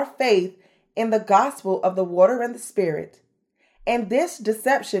dilutes our faith in the gospel of the water and the Spirit, and this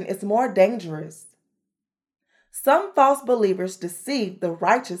deception is more dangerous. Some false believers deceive the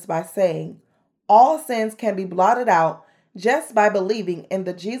righteous by saying all sins can be blotted out just by believing in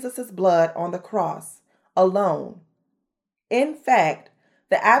the Jesus' blood on the cross alone. In fact,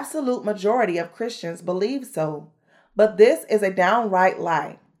 the absolute majority of Christians believe so, but this is a downright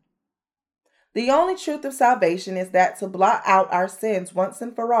lie. The only truth of salvation is that to blot out our sins once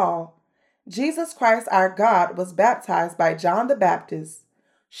and for all, Jesus Christ our God was baptized by John the Baptist,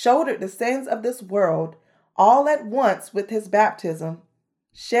 shouldered the sins of this world all at once with his baptism,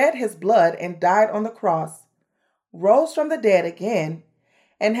 shed his blood and died on the cross, rose from the dead again,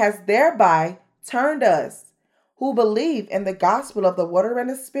 and has thereby turned us, who believe in the gospel of the water and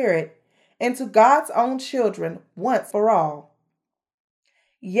the Spirit, into God's own children once for all.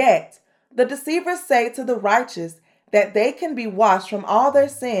 Yet, the deceivers say to the righteous that they can be washed from all their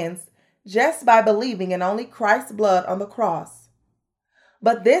sins just by believing in only Christ's blood on the cross.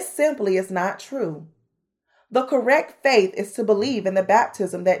 But this simply is not true. The correct faith is to believe in the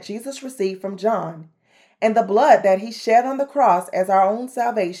baptism that Jesus received from John and the blood that he shed on the cross as our own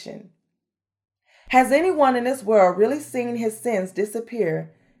salvation. Has anyone in this world really seen his sins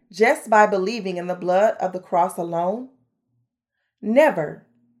disappear just by believing in the blood of the cross alone? Never.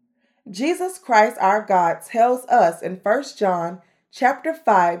 Jesus Christ our God tells us in 1 John chapter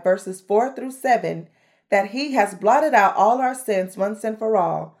 5 verses 4 through 7 that he has blotted out all our sins once and for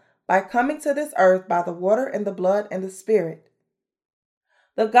all by coming to this earth by the water and the blood and the Spirit.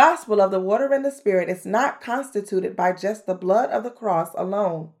 The gospel of the water and the Spirit is not constituted by just the blood of the cross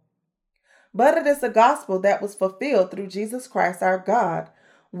alone, but it is the gospel that was fulfilled through Jesus Christ our God,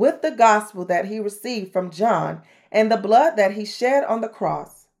 with the gospel that he received from John and the blood that he shed on the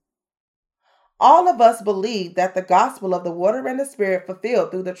cross. All of us believe that the gospel of the water and the Spirit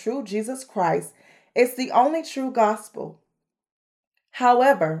fulfilled through the true Jesus Christ is the only true gospel.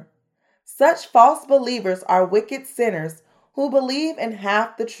 However, such false believers are wicked sinners who believe in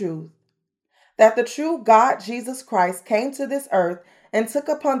half the truth, that the true God Jesus Christ came to this earth and took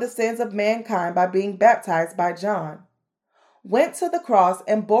upon the sins of mankind by being baptized by John, went to the cross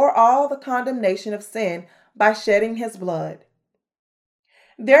and bore all the condemnation of sin by shedding his blood.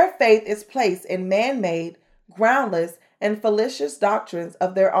 Their faith is placed in man-made, groundless, and fallacious doctrines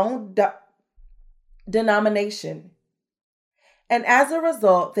of their own denomination. And as a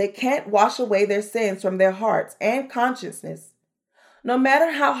result, they can't wash away their sins from their hearts and consciousness, no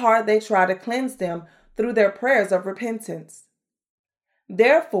matter how hard they try to cleanse them through their prayers of repentance.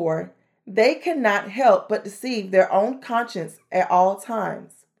 Therefore, they cannot help but deceive their own conscience at all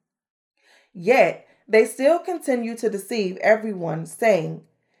times. Yet, they still continue to deceive everyone, saying,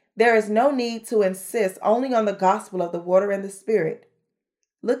 there is no need to insist only on the gospel of the water and the Spirit.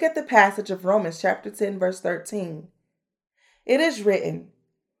 Look at the passage of Romans chapter 10, verse 13. It is written,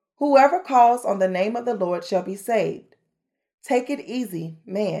 whoever calls on the name of the Lord shall be saved. Take it easy,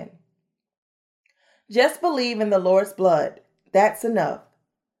 man. Just believe in the Lord's blood. That's enough.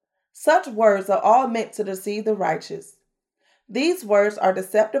 Such words are all meant to deceive the righteous. These words are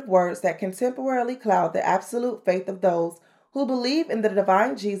deceptive words that can temporarily cloud the absolute faith of those who believe in the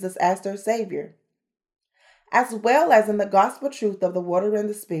divine Jesus as their Savior, as well as in the gospel truth of the water and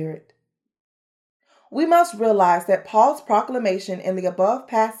the Spirit. We must realize that Paul's proclamation in the above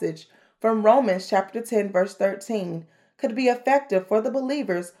passage from Romans chapter 10, verse 13 could be effective for the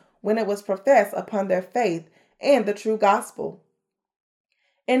believers when it was professed upon their faith in the true gospel.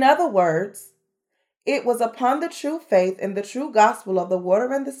 In other words, it was upon the true faith in the true gospel of the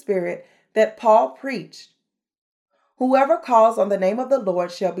water and the Spirit that Paul preached. Whoever calls on the name of the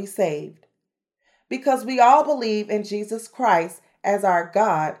Lord shall be saved. Because we all believe in Jesus Christ as our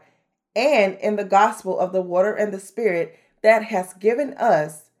God and in the gospel of the water and the Spirit that has given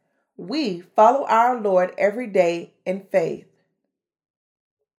us, we follow our Lord every day in faith.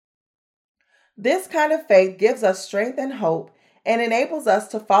 This kind of faith gives us strength and hope and enables us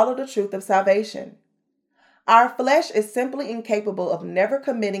to follow the truth of salvation. Our flesh is simply incapable of never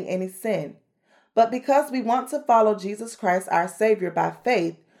committing any sin, but because we want to follow Jesus Christ our Savior by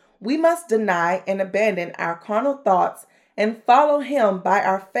faith, we must deny and abandon our carnal thoughts and follow him by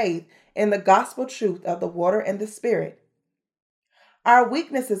our faith in the gospel truth of the water and the Spirit. Our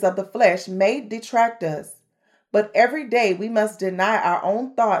weaknesses of the flesh may detract us, but every day we must deny our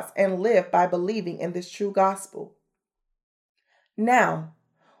own thoughts and live by believing in this true gospel. Now,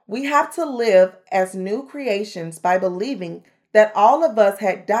 we have to live as new creations by believing that all of us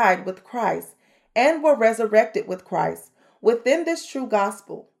had died with Christ and were resurrected with Christ within this true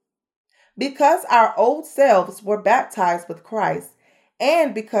gospel. Because our old selves were baptized with Christ,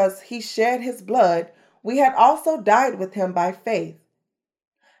 and because he shed his blood, we had also died with him by faith.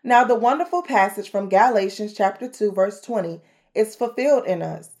 Now the wonderful passage from Galatians chapter 2 verse 20 is fulfilled in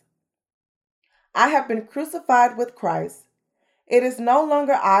us. I have been crucified with Christ. It is no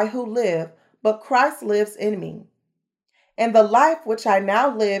longer I who live, but Christ lives in me. And the life which I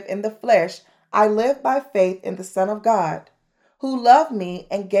now live in the flesh, I live by faith in the Son of God, who loved me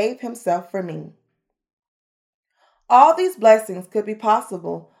and gave himself for me. All these blessings could be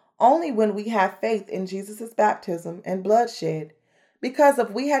possible only when we have faith in Jesus' baptism and bloodshed, because if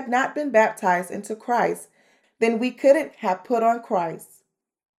we had not been baptized into Christ, then we couldn't have put on Christ.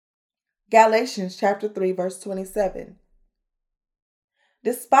 Galatians chapter 3 verse 27.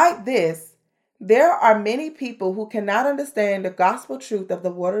 Despite this, there are many people who cannot understand the gospel truth of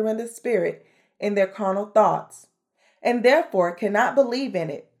the water and the Spirit in their carnal thoughts, and therefore cannot believe in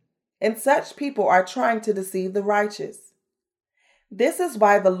it. And such people are trying to deceive the righteous. This is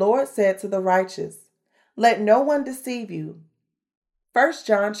why the Lord said to the righteous, "Let no one deceive you." 1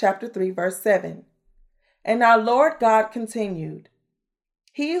 John chapter 3 verse 7. And our Lord God continued,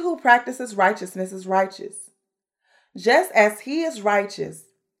 "He who practices righteousness is righteous, just as he is righteous.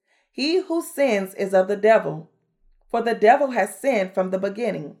 He who sins is of the devil, for the devil has sinned from the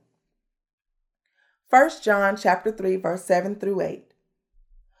beginning." 1 John chapter 3 verse 7 through 8.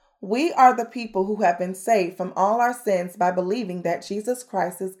 We are the people who have been saved from all our sins by believing that Jesus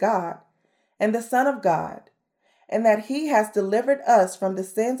Christ is God and the Son of God, and that he has delivered us from the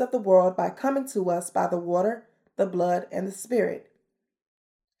sins of the world by coming to us by the water, the blood, and the Spirit.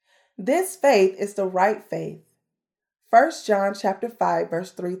 This faith is the right faith. 1 John chapter 5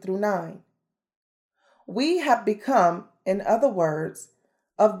 verse 3 through 9. We have become, in other words,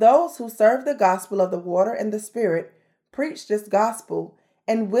 of those who serve the gospel of the water and the Spirit, preach this gospel,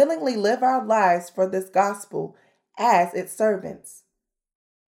 and willingly live our lives for this gospel as its servants.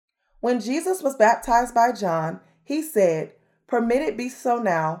 When Jesus was baptized by John, he said, "Permit it be so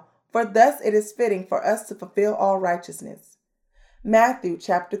now, for thus it is fitting for us to fulfill all righteousness." Matthew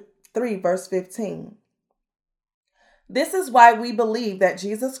chapter 3 verse 15. This is why we believe that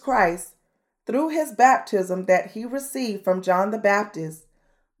Jesus Christ, through his baptism that he received from John the Baptist,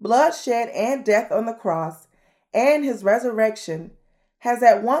 bloodshed and death on the cross, and his resurrection, has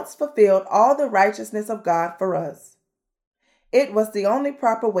at once fulfilled all the righteousness of God for us. It was the only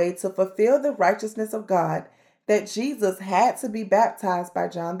proper way to fulfill the righteousness of God that Jesus had to be baptized by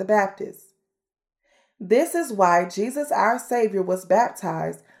John the Baptist. This is why Jesus our Savior was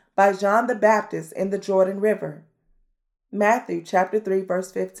baptized by John the Baptist in the Jordan River. Matthew chapter 3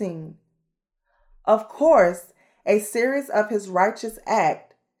 verse 15. Of course, a series of his righteous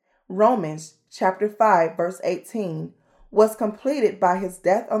act, Romans chapter 5 verse 18, was completed by his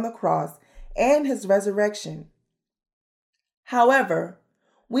death on the cross and his resurrection. However,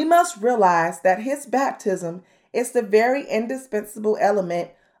 we must realize that his baptism is the very indispensable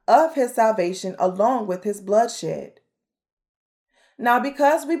element of his salvation along with his bloodshed. Now,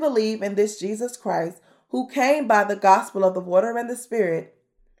 because we believe in this Jesus Christ, who came by the gospel of the water and the Spirit,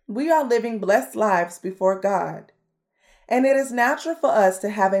 we are living blessed lives before God. And it is natural for us to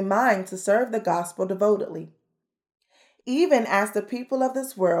have a mind to serve the gospel devotedly. Even as the people of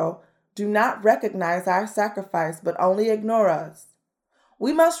this world do not recognize our sacrifice but only ignore us,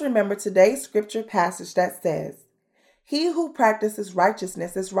 we must remember today's scripture passage that says, "He who practices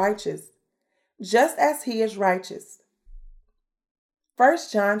righteousness is righteous, just as he is righteous."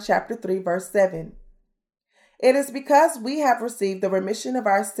 1 John chapter 3 verse 7. It is because we have received the remission of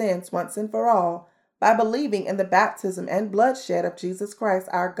our sins once and for all by believing in the baptism and bloodshed of Jesus Christ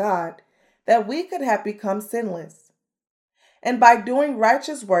our God that we could have become sinless. And by doing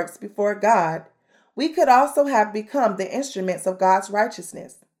righteous works before God, we could also have become the instruments of God's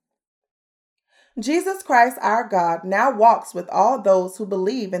righteousness. Jesus Christ our God now walks with all those who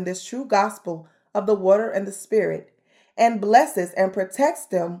believe in this true gospel of the water and the Spirit, and blesses and protects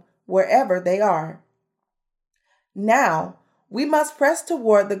them wherever they are. Now, we must press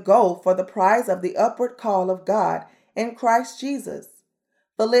toward the goal for the prize of the upward call of God in Christ Jesus.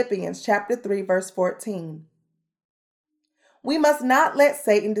 Philippians chapter 3 verse 14. We must not let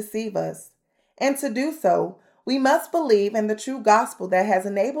Satan deceive us, and to do so, we must believe in the true gospel that has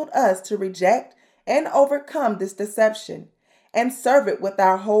enabled us to reject and overcome this deception and serve it with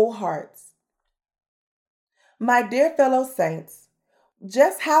our whole hearts. My dear fellow saints,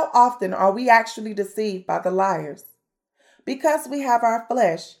 just how often are we actually deceived by the liars? Because we have our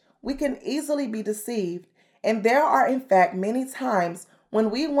flesh, we can easily be deceived, And there are, in fact, many times when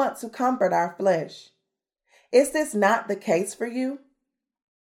we want to comfort our flesh. Is this not the case for you?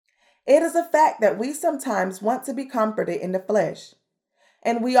 It is a fact that we sometimes want to be comforted in the flesh,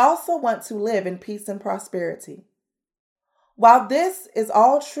 and we also want to live in peace and prosperity. While this is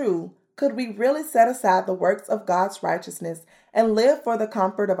all true, could we really set aside the works of God's righteousness and live for the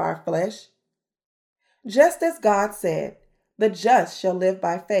comfort of our flesh? Just as God said, the just shall live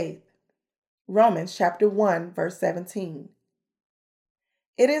by faith. Romans chapter 1, verse 17.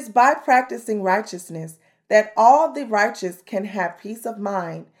 It is by practicing righteousness that all the righteous can have peace of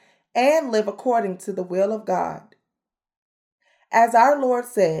mind and live according to the will of God. As our Lord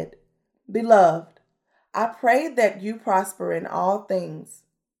said, "Beloved, I pray that you prosper in all things.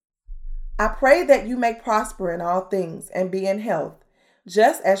 I pray that you may prosper in all things and be in health,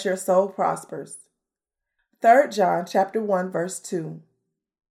 just as your soul prospers." 3 John chapter 1, verse 2.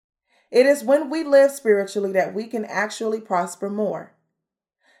 It is when we live spiritually that we can actually prosper more.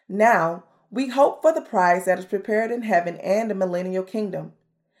 Now, we hope for the prize that is prepared in heaven and the millennial kingdom,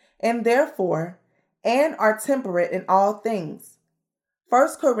 and therefore, and are temperate in all things.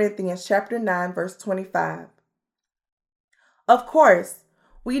 1 Corinthians chapter 9, verse 25. Of course,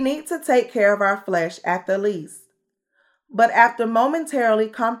 we need to take care of our flesh at the least. But after momentarily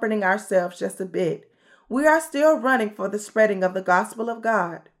comforting ourselves just a bit, we are still running for the spreading of the gospel of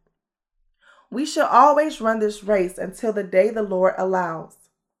God. We shall always run this race until the day the Lord allows.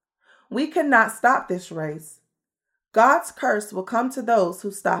 We cannot stop this race. God's curse will come to those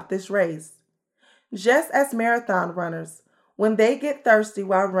who stop this race. Just as marathon runners, when they get thirsty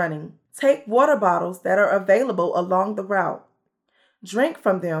while running, take water bottles that are available along the route, drink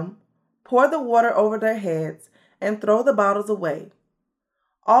from them, pour the water over their heads, and throw the bottles away.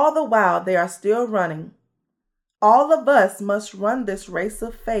 All the while they are still running. All of us must run this race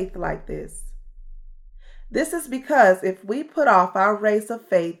of faith like this. This is because if we put off our race of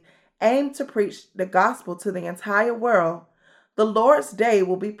faith aimed to preach the gospel to the entire world, the Lord's day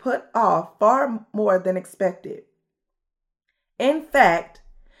will be put off far more than expected. In fact,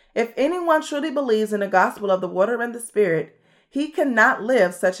 if anyone truly believes in the gospel of the water and the Spirit, he cannot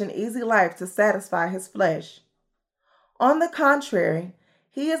live such an easy life to satisfy his flesh. On the contrary,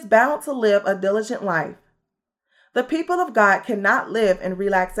 he is bound to live a diligent life. The people of God cannot live in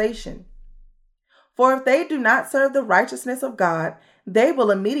relaxation. For if they do not serve the righteousness of God, they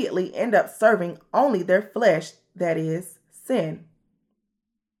will immediately end up serving only their flesh, that is, sin.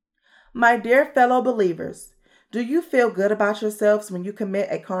 My dear fellow believers, do you feel good about yourselves when you commit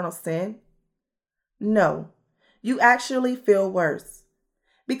a carnal sin? No, you actually feel worse.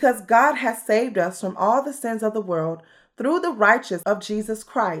 Because God has saved us from all the sins of the world through the righteousness of Jesus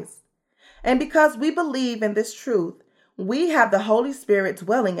Christ. And because we believe in this truth, we have the Holy Spirit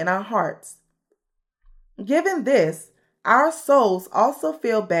dwelling in our hearts. Given this, our souls also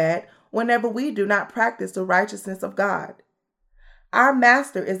feel bad whenever we do not practice the righteousness of God. Our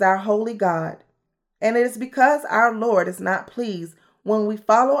Master is our holy God, and it is because our Lord is not pleased when we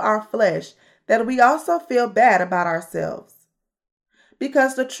follow our flesh that we also feel bad about ourselves.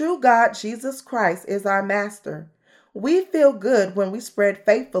 Because the true God, Jesus Christ, is our Master, we feel good when we spread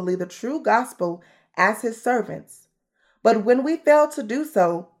faithfully the true gospel as His servants. But when we fail to do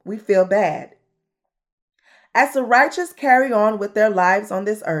so, we feel bad. As the righteous carry on with their lives on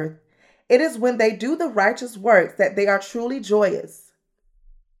this earth, it is when they do the righteous works that they are truly joyous.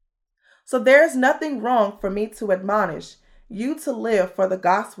 So there is nothing wrong for me to admonish you to live for the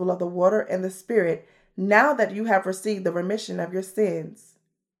gospel of the water and the Spirit now that you have received the remission of your sins.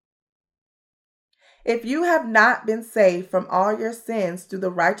 If you have not been saved from all your sins through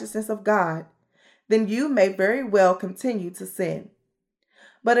the righteousness of God, then you may very well continue to sin.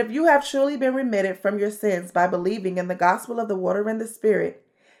 But if you have truly been remitted from your sins by believing in the gospel of the water and the Spirit,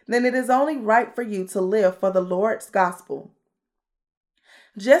 then it is only right for you to live for the Lord's gospel.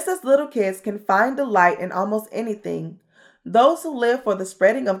 Just as little kids can find delight in almost anything, those who live for the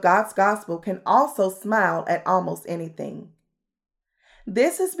spreading of God's gospel can also smile at almost anything.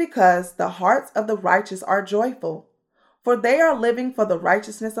 This is because the hearts of the righteous are joyful, for they are living for the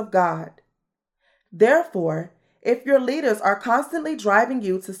righteousness of God. Therefore, if your leaders are constantly driving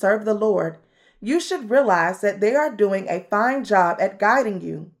you to serve the Lord, you should realize that they are doing a fine job at guiding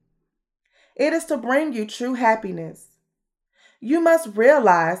you. It is to bring you true happiness. You must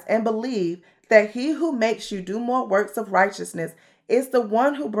realize and believe that He who makes you do more works of righteousness is the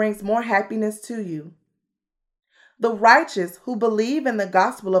one who brings more happiness to you. The righteous who believe in the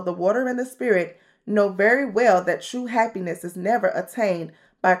gospel of the water and the Spirit know very well that true happiness is never attained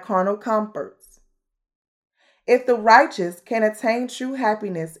by carnal comforts. If the righteous can attain true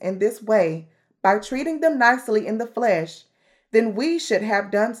happiness in this way by treating them nicely in the flesh, then we should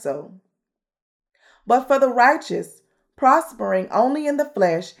have done so. But for the righteous, prospering only in the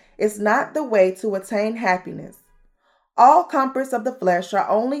flesh is not the way to attain happiness. All comforts of the flesh are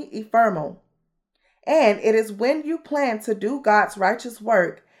only ephemeral, and it is when you plan to do God's righteous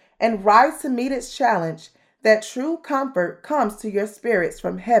work and rise to meet its challenge that true comfort comes to your spirits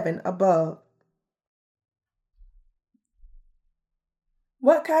from heaven above.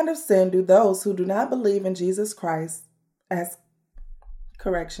 What kind of sin do those who do not believe in Jesus Christ as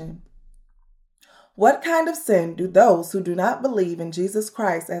correction? What kind of sin do those who do not believe in Jesus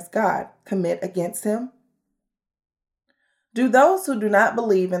Christ as God commit against him? Do those who do not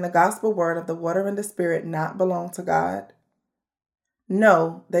believe in the gospel word of the water and the Spirit not belong to God?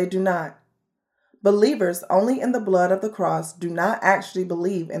 No, they do not. Believers only in the blood of the cross do not actually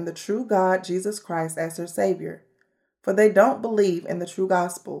believe in the true God, Jesus Christ, as their Savior, for they don't believe in the true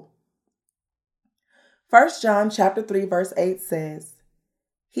gospel. 1 John chapter 3, verse 8 says,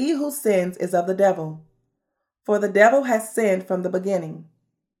 "He who sins is of the devil, for the devil has sinned from the beginning."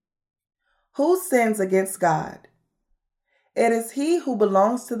 Who sins against God? It is he who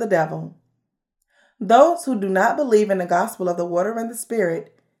belongs to the devil. Those who do not believe in the gospel of the water and the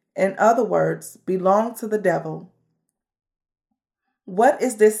Spirit, in other words, belong to the devil. What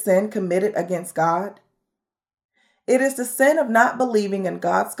is this sin committed against God? It is the sin of not believing in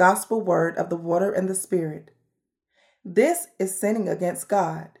God's gospel word of the water and the Spirit. This is sinning against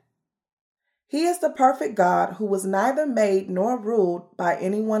God. He is the perfect God who was neither made nor ruled by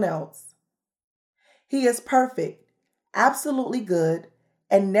anyone else. He is perfect, absolutely good,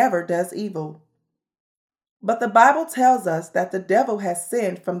 and never does evil. But the Bible tells us that the devil has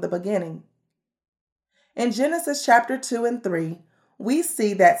sinned from the beginning. In Genesis chapter 2 and 3, we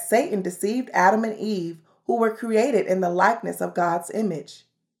see that Satan deceived Adam and Eve, who were created in the likeness of God's image.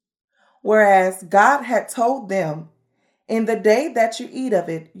 Whereas God had told them, "In the day that you eat of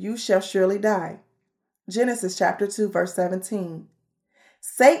it, you shall surely die." Genesis chapter 2, verse 17.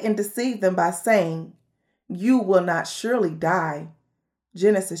 Satan deceived them by saying, "You will not surely die."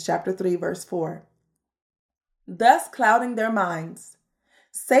 Genesis chapter 3, verse 4. Thus clouding their minds,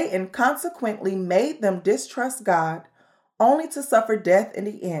 Satan consequently made them distrust God, only to suffer death in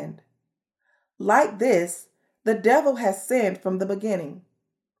the end. Like this, the devil has sinned from the beginning.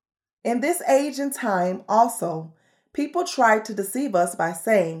 In this age and time also, people try to deceive us by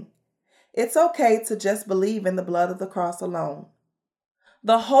saying, it's okay to just believe in the blood of the cross alone.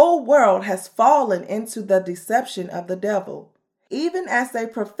 The whole world has fallen into the deception of the devil. Even as they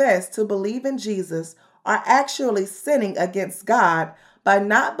profess to believe in Jesus, are actually sinning against God by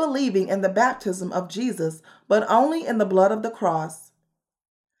not believing in the baptism of Jesus, but only in the blood of the cross.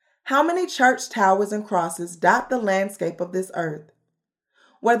 How many church towers and crosses dot the landscape of this earth,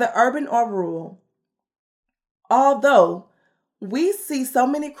 whether urban or rural? Although we see so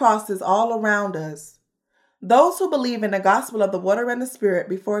many crosses all around us, those who believe in the gospel of the water and the Spirit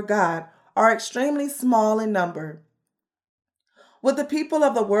before God are extremely small in number. Would the people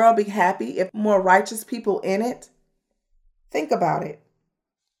of the world be happy if more righteous people in it? Think about it.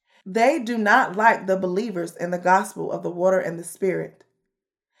 They do not like the believers in the gospel of the water and the Spirit.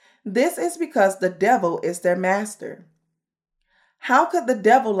 This is because the devil is their master. How could the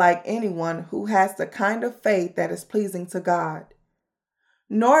devil like anyone who has the kind of faith that is pleasing to God?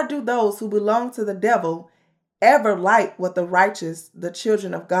 Nor do those who belong to the devil ever like what the righteous, the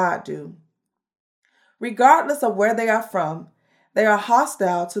children of God, do. Regardless of where they are from, they are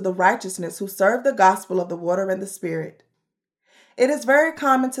hostile to the righteousness who serve the gospel of the water and the Spirit. It is very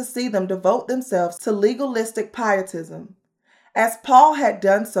common to see them devote themselves to legalistic pietism, as Paul had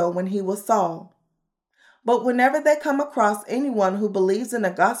done so when he was Saul. But whenever they come across anyone who believes in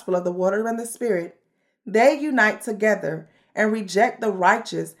the gospel of the water and the Spirit, they unite together and reject the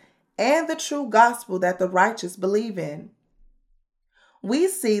righteous and the true gospel that the righteous believe in. We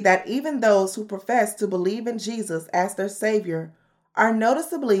see that even those who profess to believe in Jesus as their Savior are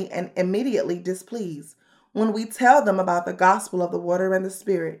noticeably and immediately displeased when we tell them about the gospel of the water and the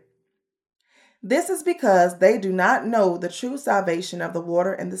Spirit. This is because they do not know the true salvation of the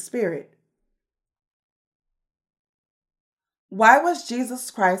water and the Spirit. Why was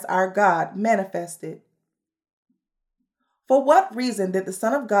Jesus Christ our God manifested? For what reason did the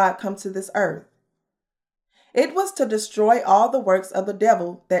Son of God come to this earth? It was to destroy all the works of the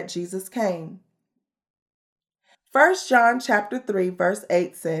devil that Jesus came. 1 John chapter 3, verse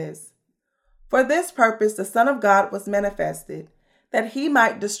 8 says, "For this purpose the Son of God was manifested, that he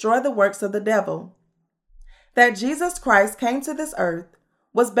might destroy the works of the devil." That Jesus Christ came to this earth,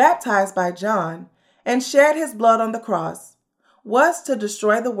 was baptized by John, and shed his blood on the cross, was to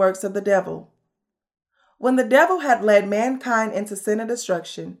destroy the works of the devil. When the devil had led mankind into sin and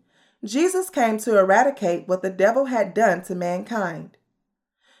destruction, Jesus came to eradicate what the devil had done to mankind.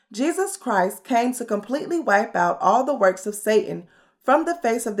 Jesus Christ came to completely wipe out all the works of Satan from the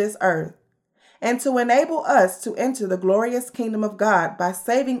face of this earth, and to enable us to enter the glorious kingdom of God by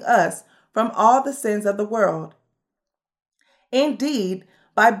saving us from all the sins of the world. Indeed,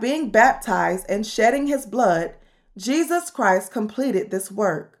 by being baptized and shedding his blood, Jesus Christ completed this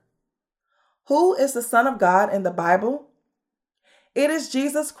work. Who is the Son of God in the Bible? It is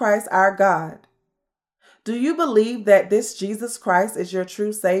Jesus Christ, our God. Do you believe that this Jesus Christ is your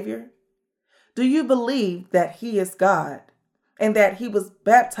true Savior? Do you believe that he is God and that he was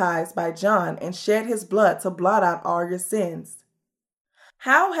baptized by John and shed his blood to blot out all your sins?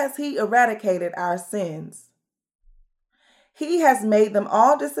 How has he eradicated our sins? He has made them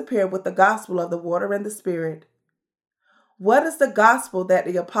all disappear with the gospel of the water and the Spirit. What is the gospel that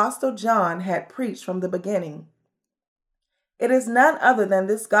the Apostle John had preached from the beginning? It is none other than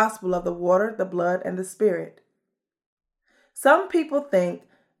this gospel of the water, the blood, and the Spirit. Some people think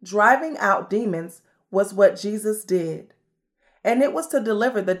driving out demons was what Jesus did, and it was to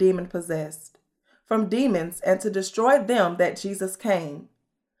deliver the demon-possessed from demons and to destroy them that Jesus came.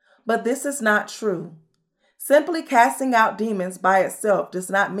 But this is not true. Simply casting out demons by itself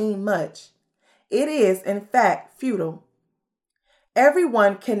does not mean much. It is, in fact, futile.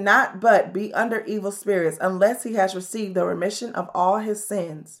 Everyone cannot but be under evil spirits unless he has received the remission of all his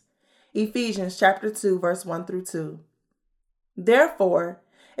sins. Ephesians chapter 2, verse 1 through 2. Therefore,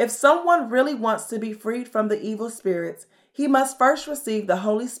 if someone really wants to be freed from the evil spirits, he must first receive the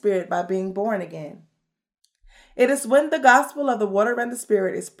Holy Spirit by being born again. It is when the gospel of the water and the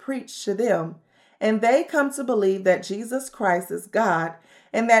Spirit is preached to them, and they come to believe that Jesus Christ is God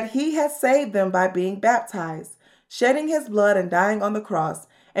and that he has saved them by being baptized, shedding his blood and dying on the cross,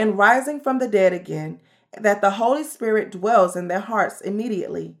 and rising from the dead again, that the Holy Spirit dwells in their hearts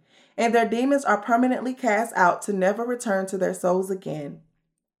immediately, and their demons are permanently cast out to never return to their souls again.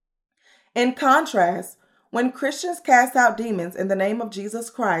 In contrast, when Christians cast out demons in the name of Jesus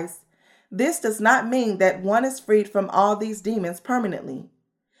Christ, this does not mean that one is freed from all these demons permanently.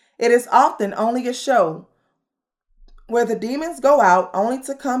 It is often only a show where the demons go out only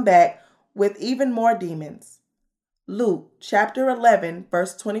to come back with even more demons. Luke chapter 11,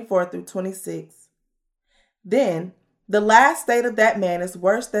 verse 24 through 26. Then, the last state of that man is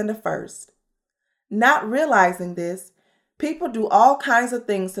worse than the first. Not realizing this, people do all kinds of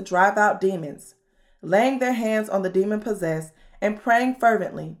things to drive out demons, laying their hands on the demon-possessed and praying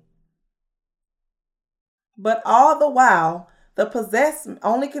fervently. But all the while, the possessed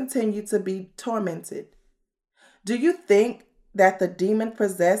only continue to be tormented. Do you think that the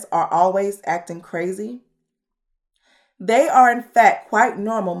demon-possessed are always acting crazy? They are in fact quite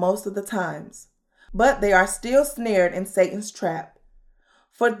normal most of the times, but they are still snared in Satan's trap.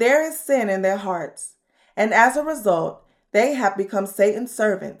 For there is sin in their hearts, and as a result, they have become Satan's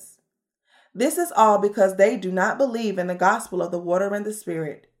servants. This is all because they do not believe in the gospel of the water and the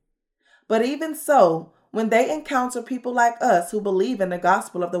Spirit. But even so, when they encounter people like us who believe in the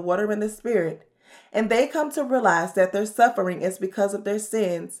gospel of the water and the Spirit, and they come to realize that their suffering is because of their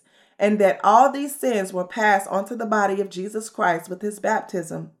sins, and that all these sins were passed onto the body of Jesus Christ with his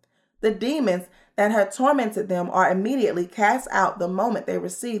baptism, the demons that had tormented them are immediately cast out the moment they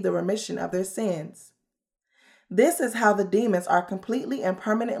receive the remission of their sins. This is how the demons are completely and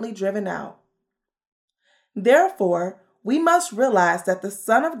permanently driven out. Therefore, we must realize that the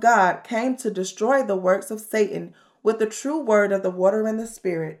Son of God came to destroy the works of Satan with the true word of the water and the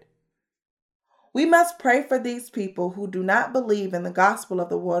Spirit. We must pray for these people who do not believe in the gospel of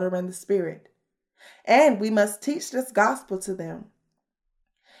the water and the Spirit, and we must teach this gospel to them.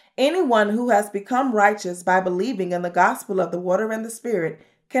 Anyone who has become righteous by believing in the gospel of the water and the Spirit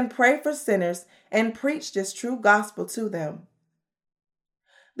can pray for sinners and preach this true gospel to them.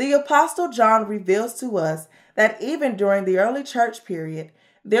 The Apostle John reveals to us that even during the early church period,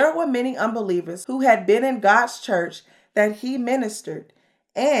 there were many unbelievers who had been in God's church that he ministered,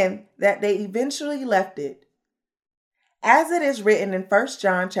 and that they eventually left it. As it is written in 1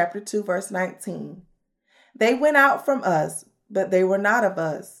 John chapter 2, verse 19, they went out from us, but they were not of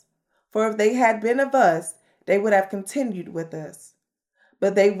us. For if they had been of us, they would have continued with us.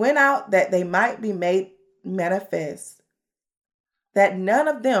 But they went out that they might be made manifest, that none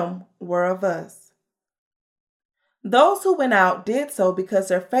of them were of us. Those who went out did so because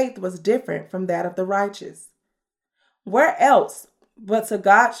their faith was different from that of the righteous. Where else but to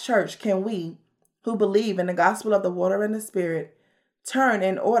God's church can we, who believe in the gospel of the water and the Spirit, turn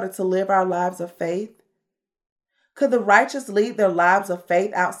in order to live our lives of faith? Could the righteous lead their lives of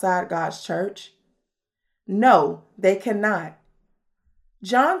faith outside God's church? No, they cannot.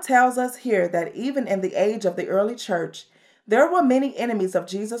 John tells us here that even in the age of the early church, there were many enemies of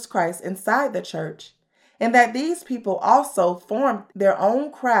Jesus Christ inside the church, and that these people also formed their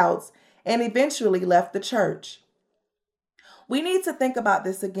own crowds and eventually left the church. We need to think about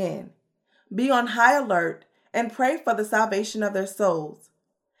this again, be on high alert, and pray for the salvation of their souls.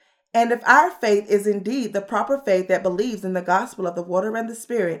 And if our faith is indeed the proper faith that believes in the gospel of the water and the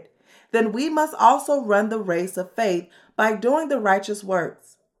Spirit, then we must also run the race of faith by doing the righteous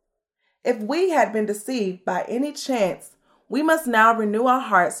works. If we had been deceived by any chance, we must now renew our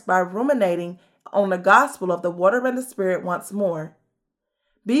hearts by ruminating on the gospel of the water and the Spirit once more.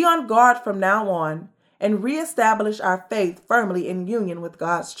 Be on guard from now on and reestablish our faith firmly in union with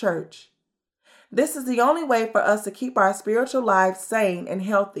God's church. This is the only way for us to keep our spiritual lives sane and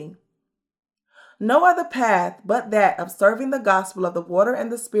healthy. No other path but that of serving the gospel of the water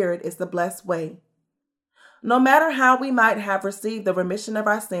and the Spirit is the blessed way. No matter how we might have received the remission of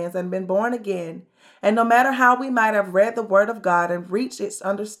our sins and been born again, and no matter how we might have read the Word of God and reached its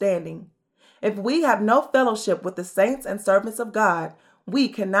understanding, if we have no fellowship with the saints and servants of God, we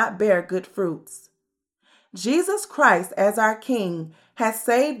cannot bear good fruits. Jesus Christ, as our King, has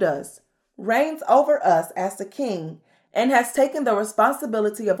saved us, reigns over us as the King, and has taken the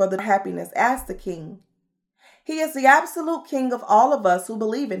responsibility of our happiness as the King. He is the absolute King of all of us who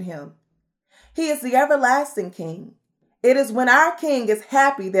believe in Him. He is the everlasting King. It is when our King is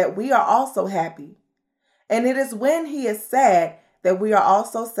happy that we are also happy. And it is when He is sad that we are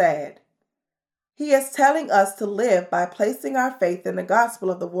also sad. He is telling us to live by placing our faith in the gospel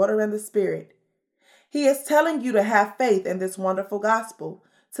of the water and the Spirit. He is telling you to have faith in this wonderful gospel,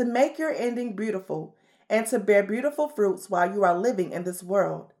 to make your ending beautiful, and to bear beautiful fruits while you are living in this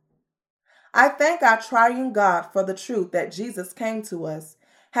world. I thank our triune God for the truth that Jesus came to us,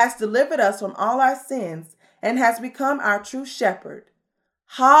 has delivered us from all our sins, and has become our true shepherd.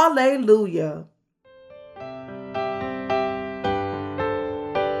 Hallelujah!